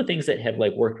think some of the things that have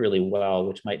like worked really well,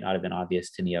 which might not have been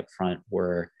obvious to me up front,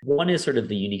 were, one is sort of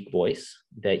the unique voice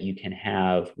that you can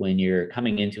have when you're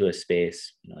coming into a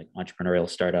space, like entrepreneurial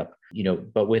startup,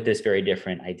 but with this very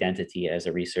different identity as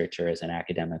a researcher, as an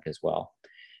academic as well.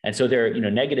 And so there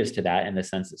are, negatives to that, in the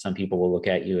sense that some people will look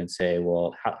at you and say,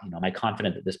 well, how, am I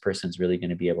confident that this person's really going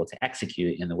to be able to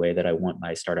execute in the way that I want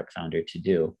my startup founder to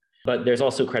do? But there's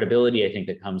also credibility, I think,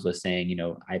 that comes with saying,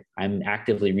 I'm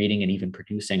actively reading and even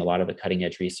producing a lot of the cutting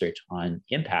edge research on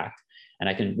impact.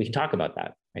 And we can talk about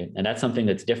that, right? And that's something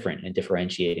that's different and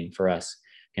differentiating for us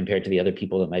compared to the other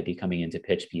people that might be coming in to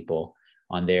pitch people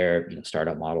on their,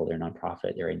 startup model, their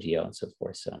nonprofit, their NGO, and so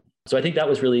forth. So I think that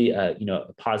was really, a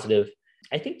positive.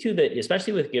 I think too, that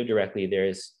especially with GiveDirectly,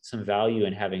 there's some value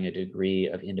in having a degree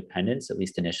of independence, at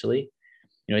least initially.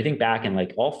 I think back, and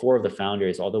like all 4 of the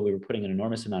founders, although we were putting an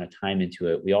enormous amount of time into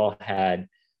it, we all had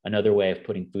another way of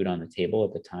putting food on the table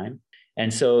at the time.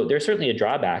 And so there's certainly a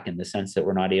drawback in the sense that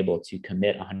we're not able to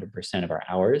commit 100% of our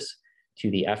hours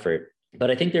to the effort. But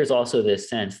I think there's also this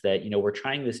sense that, we're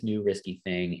trying this new risky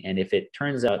thing. And if it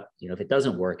turns out, if it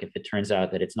doesn't work, if it turns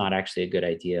out that it's not actually a good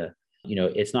idea,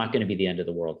 it's not going to be the end of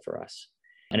the world for us.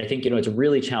 And I think, it's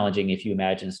really challenging if you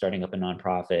imagine starting up a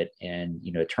nonprofit and,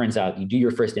 it turns out you do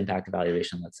your first impact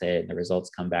evaluation, let's say, and the results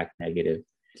come back negative.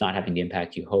 It's not having the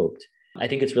impact you hoped. I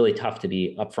think it's really tough to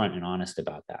be upfront and honest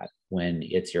about that when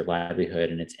it's your livelihood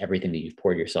and it's everything that you've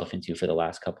poured yourself into for the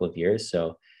last couple of years.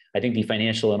 So I think the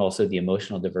financial and also the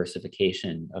emotional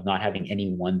diversification of not having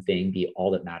any one thing be all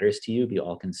that matters to you, be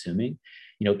all consuming,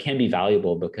 can be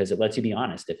valuable, because it lets you be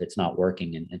honest if it's not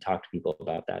working, and talk to people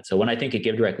about that. So when I think at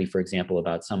GiveDirectly, for example,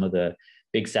 about some of the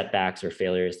big setbacks or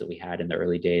failures that we had in the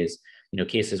early days,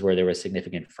 cases where there was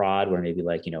significant fraud, where maybe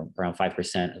like, around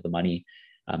 5% of the money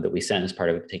that we sent as part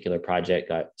of a particular project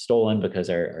got stolen because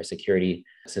our security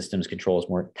systems controls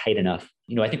weren't tight enough.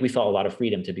 I think we felt a lot of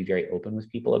freedom to be very open with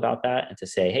people about that, and to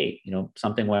say, hey,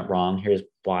 something went wrong. Here's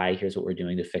why, here's what we're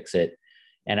doing to fix it.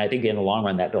 And I think in the long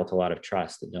run, that built a lot of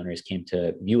trust, that donors came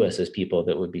to view us as people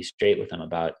that would be straight with them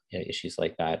about issues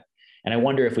like that. And I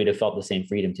wonder if we'd have felt the same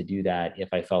freedom to do that if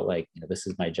I felt like, this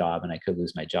is my job and I could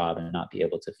lose my job and not be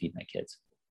able to feed my kids.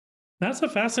 That's a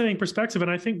fascinating perspective, and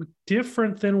I think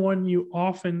different than one you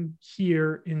often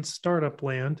hear in startup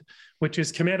land, which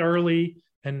is commit early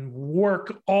and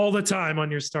work all the time on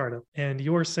your startup. And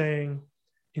you're saying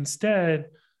instead,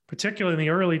 particularly in the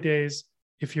early days,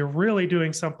 if you're really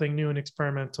doing something new and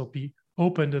experimental, be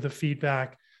open to the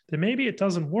feedback that maybe it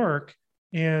doesn't work,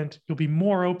 and you'll be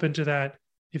more open to that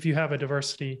if you have a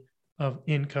diversity of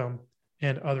income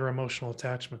and other emotional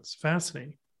attachments.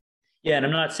 Fascinating. Yeah, and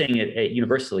I'm not saying it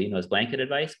universally, as blanket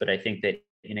advice, but I think that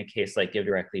in a case like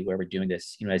GiveDirectly, where we're doing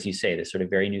this, as you say, this sort of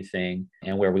very new thing,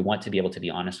 and where we want to be able to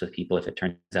be honest with people if it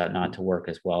turns out not to work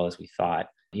as well as we thought,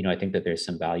 I think that there's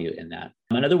some value in that.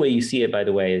 Another way you see it, by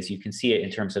the way, is you can see it in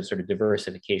terms of sort of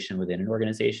diversification within an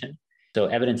organization. So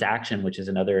Evidence Action, which is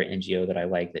another NGO that I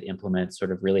like that implements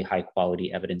sort of really high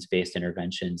quality evidence-based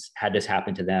interventions, had this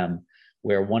happen to them,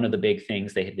 where one of the big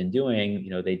things they had been doing,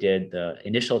 they did the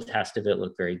initial test of it,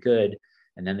 looked very good.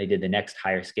 And then they did the next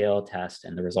higher scale test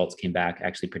and the results came back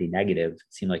actually pretty negative. It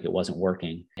seemed like it wasn't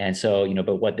working. And so,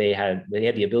 but what they had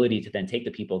the ability to then take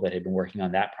the people that had been working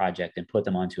on that project and put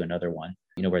them onto another one,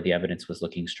 where the evidence was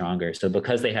looking stronger. So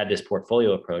because they had this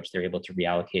portfolio approach, they're able to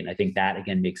reallocate. And I think that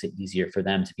again makes it easier for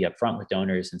them to be upfront with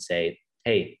donors and say,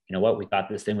 hey, you know what, we thought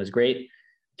this thing was great.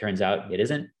 Turns out it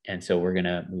isn't. And so we're going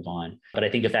to move on. But I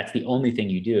think if that's the only thing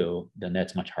you do, then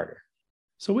that's much harder.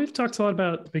 So we've talked a lot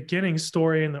about the beginning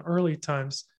story in the early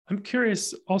times. I'm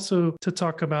curious also to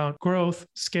talk about growth,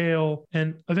 scale,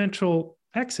 and eventual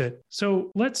exit.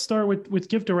 So let's start with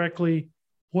Give Directly.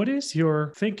 What is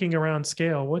your thinking around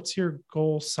scale? What's your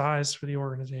goal size for the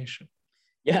organization?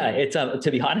 Yeah, it's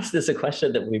to be honest, it's a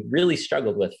question that we've really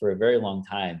struggled with for a very long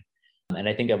time. And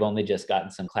I think I've only just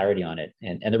gotten some clarity on it.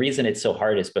 And the reason it's so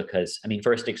hard is because,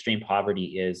 first, extreme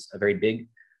poverty is a very big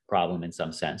problem in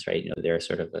some sense, right? There are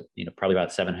sort of, probably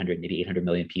about 700, maybe 800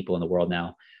 million people in the world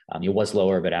now. It was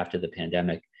lower, but after the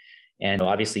pandemic. And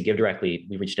obviously, Give Directly,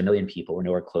 we reached 1 million people. We're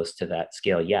nowhere close to that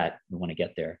scale yet. We want to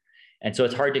get there. And so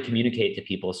it's hard to communicate to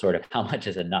people sort of how much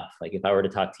is enough. Like if I were to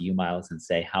talk to you, Miles, and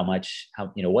say,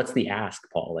 what's the ask,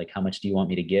 Paul? Like, how much do you want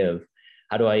me to give?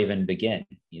 How do I even begin?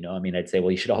 I'd say,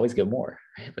 well, you should always give more,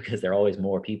 right? Because there are always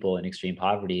more people in extreme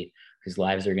poverty whose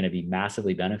lives are going to be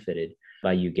massively benefited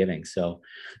by you giving. So,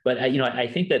 but I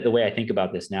think that the way I think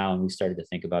about this now, and we started to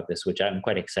think about this, which I'm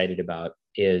quite excited about,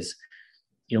 is,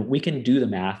 we can do the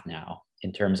math now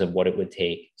in terms of what it would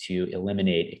take to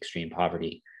eliminate extreme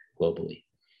poverty globally.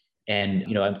 And,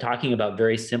 I'm talking about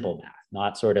very simple math,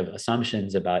 not sort of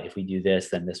assumptions about if we do this,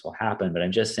 then this will happen. But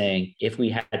I'm just saying, if we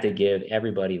had to give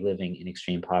everybody living in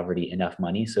extreme poverty enough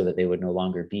money so that they would no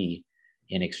longer be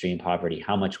in extreme poverty,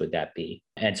 how much would that be?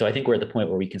 And so I think we're at the point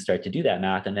where we can start to do that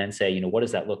math and then say, what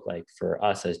does that look like for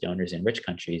us as donors in rich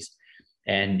countries?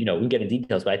 And, we can get in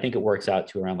details, but I think it works out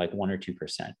to around like 1 or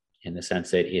 2% in the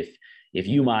sense that if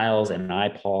you, Miles, and I,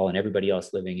 Paul, and everybody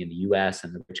else living in the US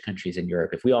and the rich countries in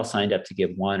Europe, if we all signed up to give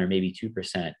 1 or maybe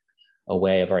 2%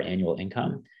 away of our annual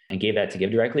income and gave that to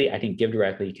Give Directly, I think Give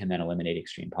Directly can then eliminate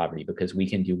extreme poverty because we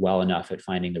can do well enough at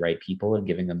finding the right people and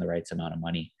giving them the right amount of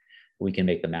money. We can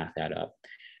make the math add up.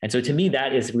 And so to me,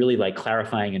 that is really like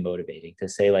clarifying and motivating to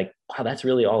say like, wow, that's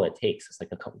really all it takes. It's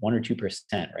like 1 or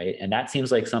 2%, right? And that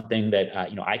seems like something that,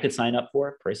 I could sign up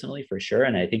for personally, for sure.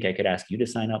 And I think I could ask you to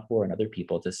sign up for and other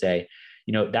people to say,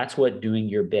 that's what doing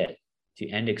your bit to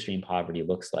end extreme poverty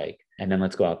looks like. And then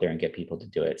let's go out there and get people to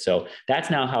do it. So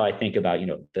that's now how I think about,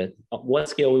 what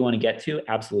scale we want to get to.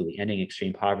 Absolutely ending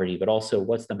extreme poverty, but also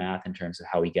what's the math in terms of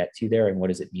how we get to there and what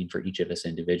does it mean for each of us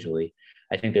individually?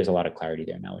 I think there's a lot of clarity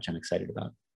there now, which I'm excited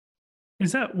about.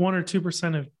 Is that 1 or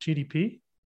 2% of GDP?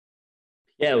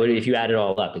 Yeah, if you add it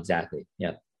all up, exactly.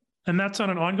 Yeah. And that's on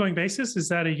an ongoing basis? Is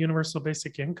that a universal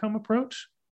basic income approach?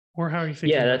 Or how are you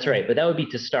thinking? Yeah, that's right. But that would be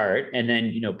to start. And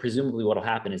then, presumably what will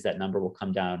happen is that number will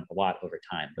come down a lot over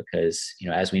time because,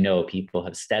 as we know, people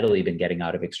have steadily been getting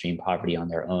out of extreme poverty on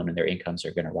their own and their incomes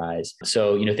are going to rise.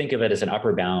 So, think of it as an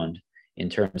upper bound in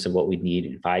terms of what we need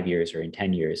in 5 years or in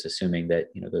 10 years, assuming that,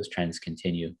 those trends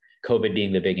continue. COVID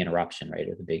being the big interruption, right,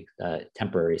 or the big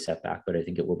temporary setback, but I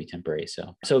think it will be temporary.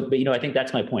 But I think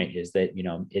that's my point is that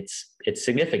it's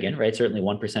significant, right? Certainly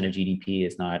 1% of GDP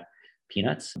is not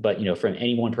peanuts, but from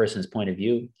any one person's point of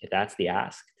view, if that's the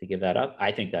ask to give that up,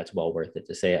 I think that's well worth it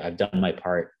to say I've done my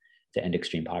part to end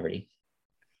extreme poverty.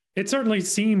 It certainly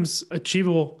seems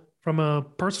achievable from a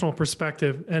personal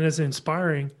perspective and is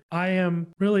inspiring. I am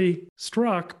really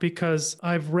struck because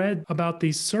I've read about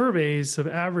these surveys of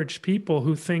average people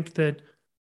who think that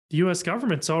the US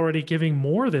government's already giving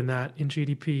more than that in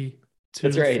GDP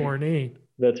to foreign aid.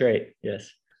 That's right.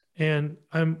 Yes. And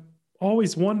I'm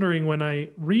always wondering when I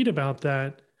read about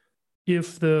that,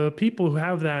 if the people who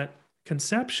have that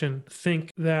conception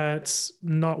think that's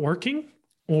not working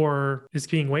or is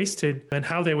being wasted, and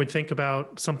how they would think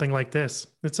about something like this.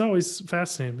 It's always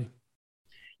fascinating me.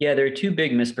 Yeah, there are two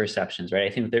big misperceptions, right?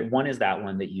 I think that one is that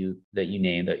one that you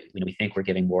named, that we think we're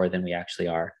giving more than we actually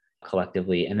are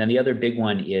collectively. And then the other big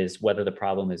one is whether the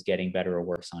problem is getting better or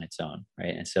worse on its own,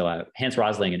 right? And so Hans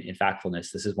Rosling in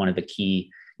Factfulness, this is one of the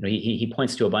key, he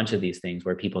points to a bunch of these things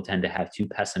where people tend to have too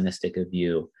pessimistic a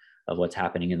view of what's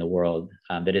happening in the world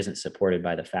that isn't supported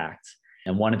by the facts.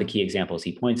 And one of the key examples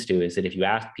he points to is that if you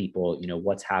ask people,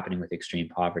 what's happening with extreme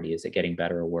poverty, is it getting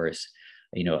better or worse?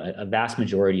 A vast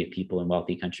majority of people in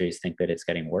wealthy countries think that it's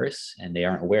getting worse, and they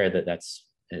aren't aware that that's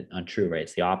untrue, right?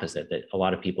 It's the opposite, that a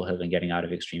lot of people have been getting out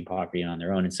of extreme poverty on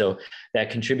their own. And so that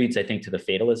contributes, I think, to the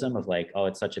fatalism of like, oh,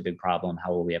 it's such a big problem.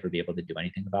 How will we ever be able to do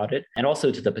anything about it? And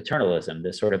also to the paternalism,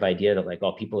 this sort of idea that like,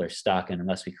 oh, people are stuck. And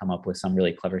unless we come up with some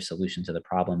really clever solution to the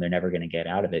problem, they're never going to get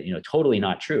out of it. Totally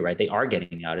not true, right? They are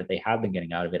getting out of it. They have been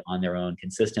getting out of it on their own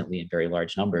consistently in very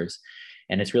large numbers.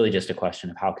 And it's really just a question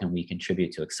of how can we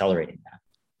contribute to accelerating that.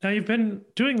 Now, you've been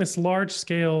doing this large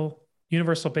scale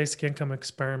universal basic income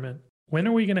experiment. When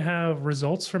are we going to have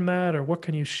results from that, or what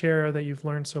can you share that you've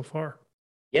learned so far?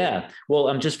 Yeah,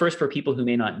 well, just first for people who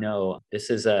may not know, it's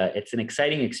an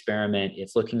exciting experiment.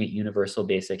 It's looking at universal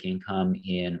basic income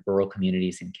in rural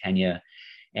communities in Kenya,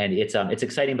 and it's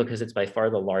exciting because it's by far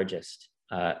the largest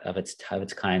of its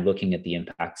kind, looking at the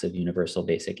impacts of universal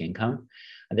basic income.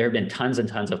 There have been tons and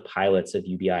tons of pilots of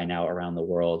UBI now around the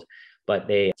world, but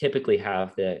they typically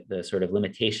have the sort of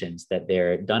limitations that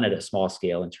they're done at a small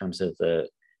scale in terms of the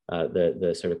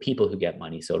sort of people who get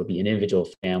money. So it'll be an individual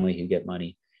family who get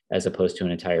money as opposed to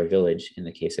an entire village in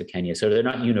the case of Kenya. So they're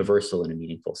not universal in a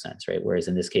meaningful sense, right? Whereas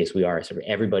in this case, we are sort of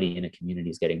everybody in a community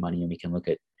is getting money, and we can look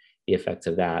at the effects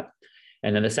of that.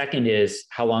 And then the second is,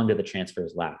 how long do the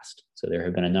transfers last? So there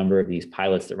have been a number of these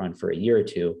pilots that run for a year or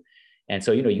two. And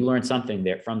so, you learn something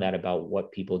there from that about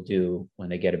what people do when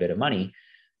they get a bit of money.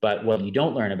 But what you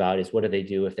don't learn about is what do they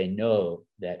do if they know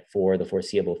that for the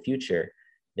foreseeable future,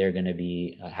 they're going to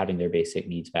be having their basic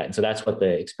needs met. And so that's what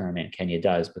the experiment in Kenya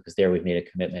does, because there we've made a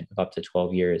commitment of up to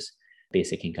 12 years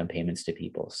basic income payments to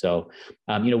people. So,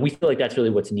 we feel like that's really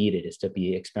what's needed, is to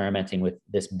be experimenting with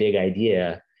this big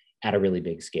idea at a really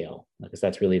big scale, because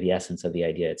that's really the essence of the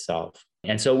idea itself.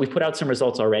 And so we've put out some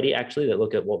results already, actually, that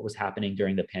look at what was happening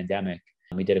during the pandemic.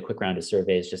 And we did a quick round of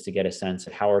surveys just to get a sense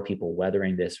of how are people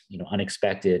weathering this,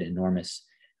 unexpected, enormous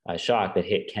shock that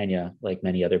hit Kenya, like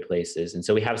many other places. And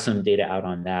so we have some data out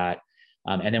on that.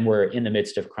 And then we're in the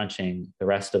midst of crunching the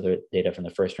rest of the data from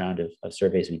the first round of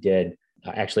surveys we did,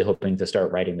 actually hoping to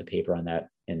start writing the paper on that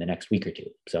in the next week or two.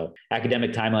 So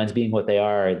academic timelines being what they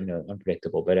are,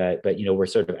 unpredictable, but we're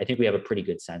I think we have a pretty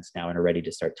good sense now and are ready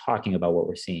to start talking about what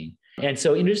we're seeing. And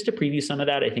so, just to preview some of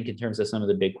that, I think in terms of some of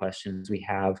the big questions we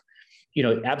have,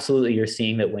 absolutely, you're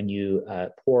seeing that when you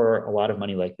pour a lot of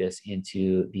money like this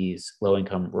into these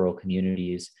low-income rural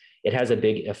communities, it has a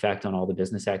big effect on all the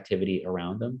business activity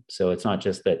around them. So it's not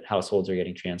just that households are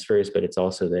getting transfers, but it's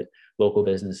also that local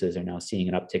businesses are now seeing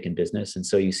an uptick in business. And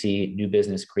so you see new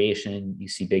business creation, you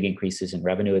see big increases in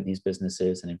revenue at these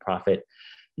businesses and in profit.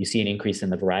 You see an increase in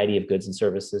the variety of goods and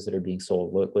services that are being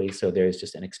sold locally. So there's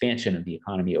just an expansion of the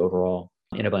economy overall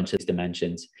in a bunch of these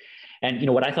dimensions. And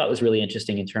what I thought was really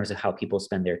interesting in terms of how people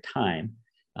spend their time,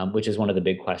 which is one of the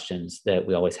big questions that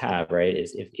we always have, right?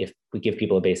 Is if we give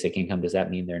people a basic income, does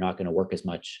that mean they're not going to work as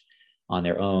much on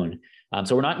their own?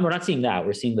 So we're not seeing that.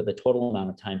 We're seeing that the total amount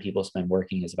of time people spend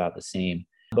working is about the same.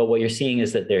 But what you're seeing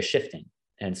is that they're shifting.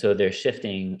 And so they're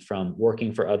shifting from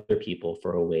working for other people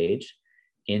for a wage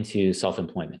into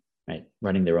self-employment, right?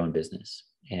 Running their own business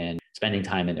and spending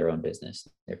time in their own business,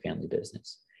 their family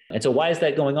business. And so why is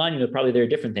that going on? Probably there are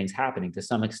different things happening. To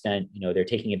some extent, they're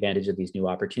taking advantage of these new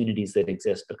opportunities that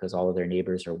exist because all of their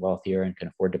neighbors are wealthier and can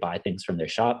afford to buy things from their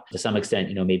shop. To some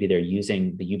extent, maybe they're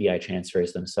using the UBI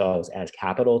transfers themselves as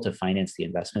capital to finance the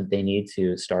investment they need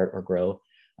to start or grow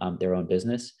their own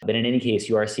business. But in any case,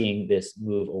 you are seeing this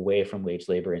move away from wage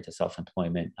labor into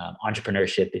self-employment,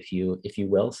 entrepreneurship, if you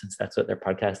will, since that's what their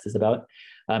podcast is about.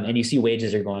 And you see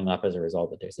wages are going up as a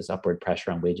result, but there's this upward pressure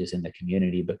on wages in the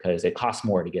community because it costs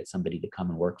more to get somebody to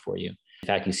come and work for you. In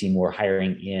fact, you see more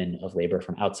hiring in of labor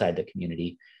from outside the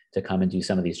community to come and do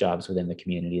some of these jobs within the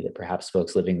community that perhaps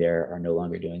folks living there are no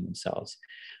longer doing themselves.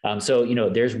 So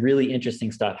there's really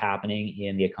interesting stuff happening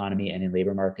in the economy and in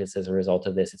labor markets as a result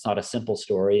of this. It's not a simple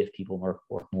story if people work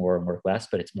more and work less,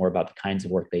 but it's more about the kinds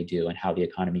of work they do and how the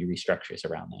economy restructures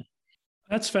around that.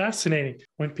 That's fascinating.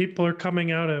 When people are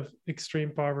coming out of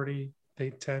extreme poverty,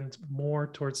 they tend more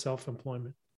towards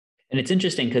self-employment. And it's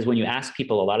interesting because when you ask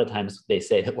people, a lot of times they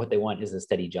say that what they want is a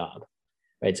steady job.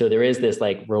 Right. So there is this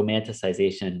like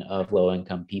romanticization of low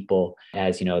income people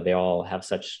as, they all have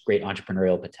such great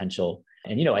entrepreneurial potential.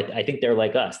 And, I think they're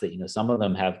like us that, some of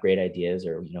them have great ideas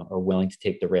or, are willing to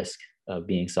take the risk of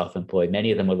being self-employed. Many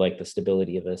of them would like the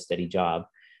stability of a steady job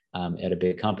at a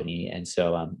big company. And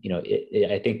so,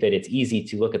 I think that it's easy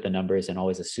to look at the numbers and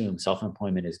always assume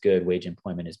self-employment is good, wage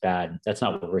employment is bad. That's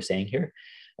not what we're saying here.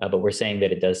 But we're saying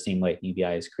that it does seem like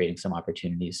UBI is creating some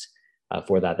opportunities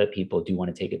for that people do want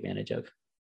to take advantage of.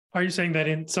 Are you saying that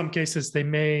in some cases they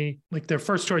may, like their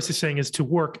first choice is saying is to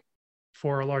work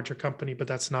for a larger company, but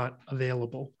that's not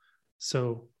available?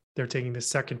 So they're taking the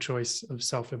second choice of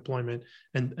self-employment,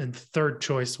 and third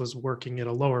choice was working at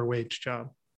a lower wage job.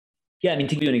 Yeah, I mean,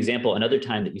 to give you an example, another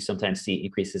time that you sometimes see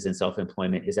increases in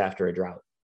self-employment is after a drought,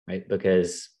 right?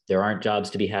 Because there aren't jobs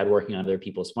to be had working on other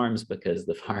people's farms because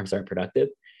the farms aren't productive.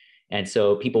 And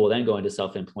so people will then go into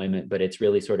self-employment, but it's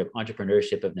really sort of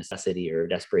entrepreneurship of necessity or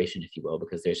desperation, if you will,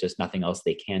 because there's just nothing else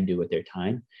they can do with their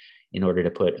time in order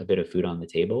to put a bit of food on the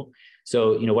table.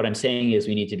 So, what I'm saying is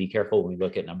we need to be careful when we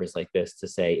look at numbers like this to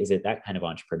say, is it that kind of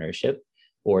entrepreneurship?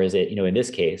 Or is it, in this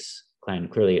case,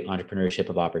 clearly entrepreneurship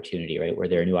of opportunity, right? Where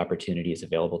there are new opportunities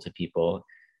available to people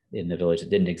in the village that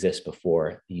didn't exist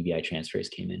before the UBI transfers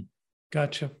came in.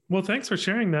 Gotcha. Well, thanks for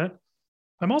sharing that.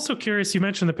 I'm also curious, you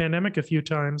mentioned the pandemic a few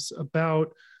times,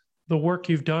 about the work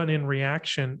you've done in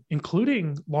reaction,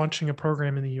 including launching a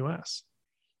program in the US.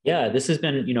 Yeah, this has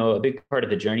been, a big part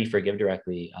of the journey for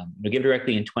GiveDirectly.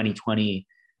 GiveDirectly in 2020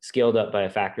 scaled up by a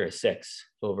factor of 6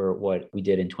 over what we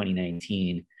did in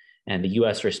 2019. And the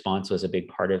US response was a big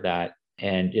part of that.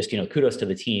 And just, kudos to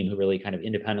the team who really kind of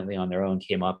independently on their own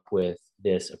came up with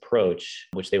this approach,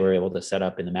 which they were able to set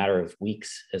up in the matter of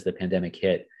weeks as the pandemic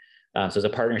hit. So it's a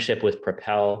partnership with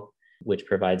Propel, which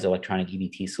provides electronic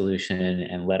EBT solution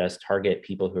and let us target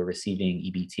people who are receiving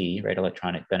EBT, right?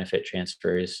 Electronic benefit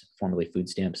transfers, formerly food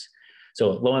stamps.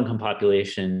 So low-income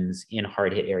populations in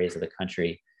hard-hit areas of the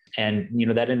country. And,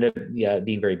 that ended up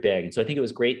being very big. And so I think it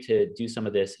was great to do some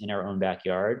of this in our own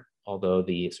backyard, although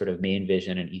the sort of main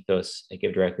vision and ethos at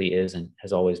GiveDirectly is and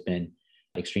has always been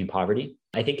extreme poverty.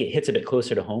 I think it hits a bit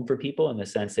closer to home for people in the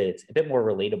sense that it's a bit more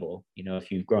relatable. If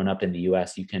you've grown up in the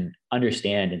US, you can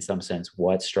understand in some sense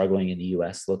what struggling in the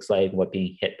US looks like, what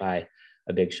being hit by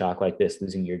a big shock like this,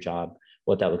 losing your job,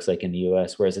 what that looks like in the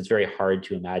US. Whereas it's very hard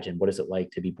to imagine what is it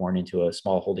like to be born into a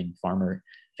small holding farmer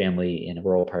family in a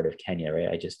rural part of Kenya, right?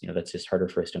 That's just harder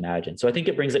for us to imagine. So I think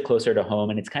it brings it closer to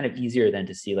home, and it's kind of easier than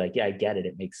to see like, yeah, I get it.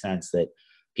 It makes sense that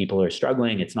people are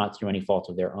struggling. It's not through any fault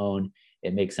of their own.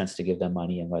 It makes sense to give them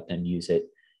money and let them use it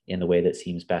in the way that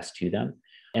seems best to them.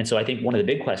 And so I think one of the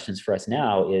big questions for us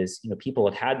now is, people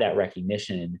have had that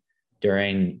recognition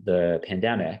during the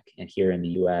pandemic and here in the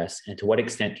US, and to what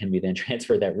extent can we then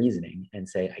transfer that reasoning and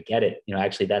say, I get it.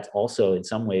 Actually, that's also in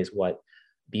some ways what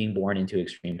being born into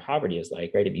extreme poverty is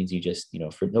like, right? It means you just,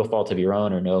 for no fault of your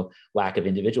own or no lack of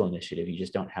individual initiative, you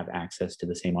just don't have access to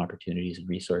the same opportunities and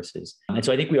resources. And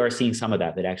so I think we are seeing some of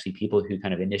that actually people who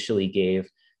kind of initially gave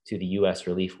to the US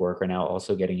relief work are now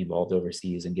also getting involved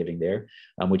overseas and giving there,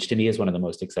 which to me is one of the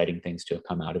most exciting things to have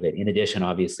come out of it. In addition,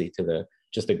 obviously, to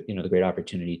the great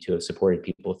opportunity to have supported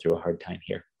people through a hard time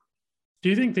here. Do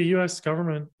you think the US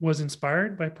government was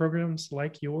inspired by programs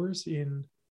like yours in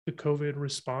the COVID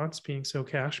response being so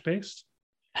cash-based?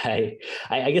 I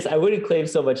guess I wouldn't claim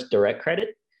so much direct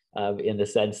credit. In the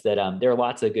sense that there are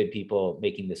lots of good people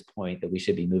making this point that we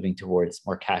should be moving towards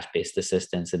more cash-based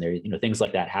assistance, and there are things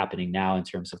like that happening now in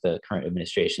terms of the current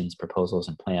administration's proposals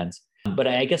and plans. But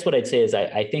I guess what I'd say is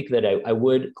I think that I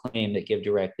would claim that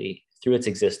GiveDirectly, through its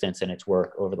existence and its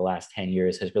work over the last 10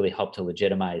 years, has really helped to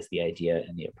legitimize the idea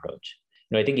and the approach.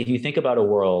 I think if you think about a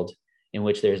world in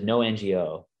which there's no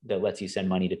NGO that lets you send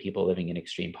money to people living in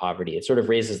extreme poverty, it sort of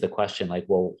raises the question like,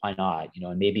 well, why not?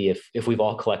 And maybe if we've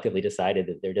all collectively decided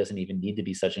that there doesn't even need to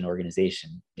be such an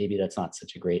organization, maybe that's not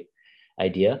such a great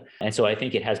idea. And so I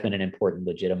think it has been an important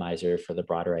legitimizer for the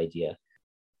broader idea.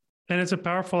 And it's a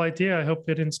powerful idea. I hope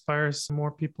it inspires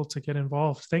more people to get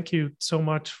involved. Thank you so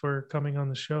much for coming on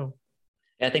the show.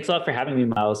 Yeah, thanks a lot for having me,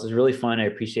 Miles. It was really fun. I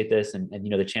appreciate this, and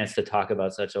the chance to talk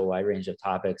about such a wide range of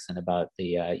topics and about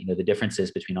the the differences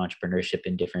between entrepreneurship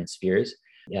in different spheres.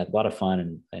 Yeah, a lot of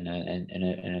fun, and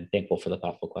I'm thankful for the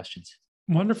thoughtful questions.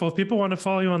 Wonderful. If people want to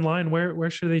follow you online, where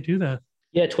should they do that?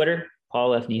 Yeah, Twitter,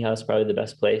 Paul F. Niehaus, probably the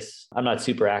best place. I'm not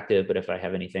super active, but if I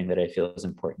have anything that I feel is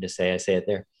important to say, I say it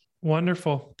there.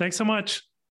 Wonderful. Thanks so much.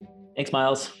 Thanks,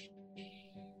 Miles.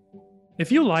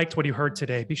 If you liked what you heard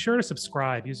today, be sure to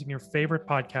subscribe using your favorite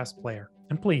podcast player.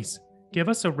 And please, give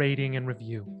us a rating and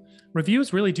review.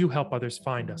 Reviews really do help others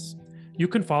find us. You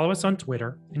can follow us on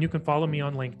Twitter, and you can follow me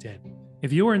on LinkedIn.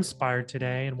 If you were inspired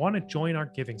today and want to join our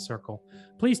giving circle,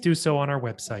 please do so on our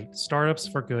website,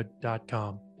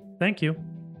 startupsforgood.com. Thank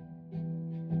you.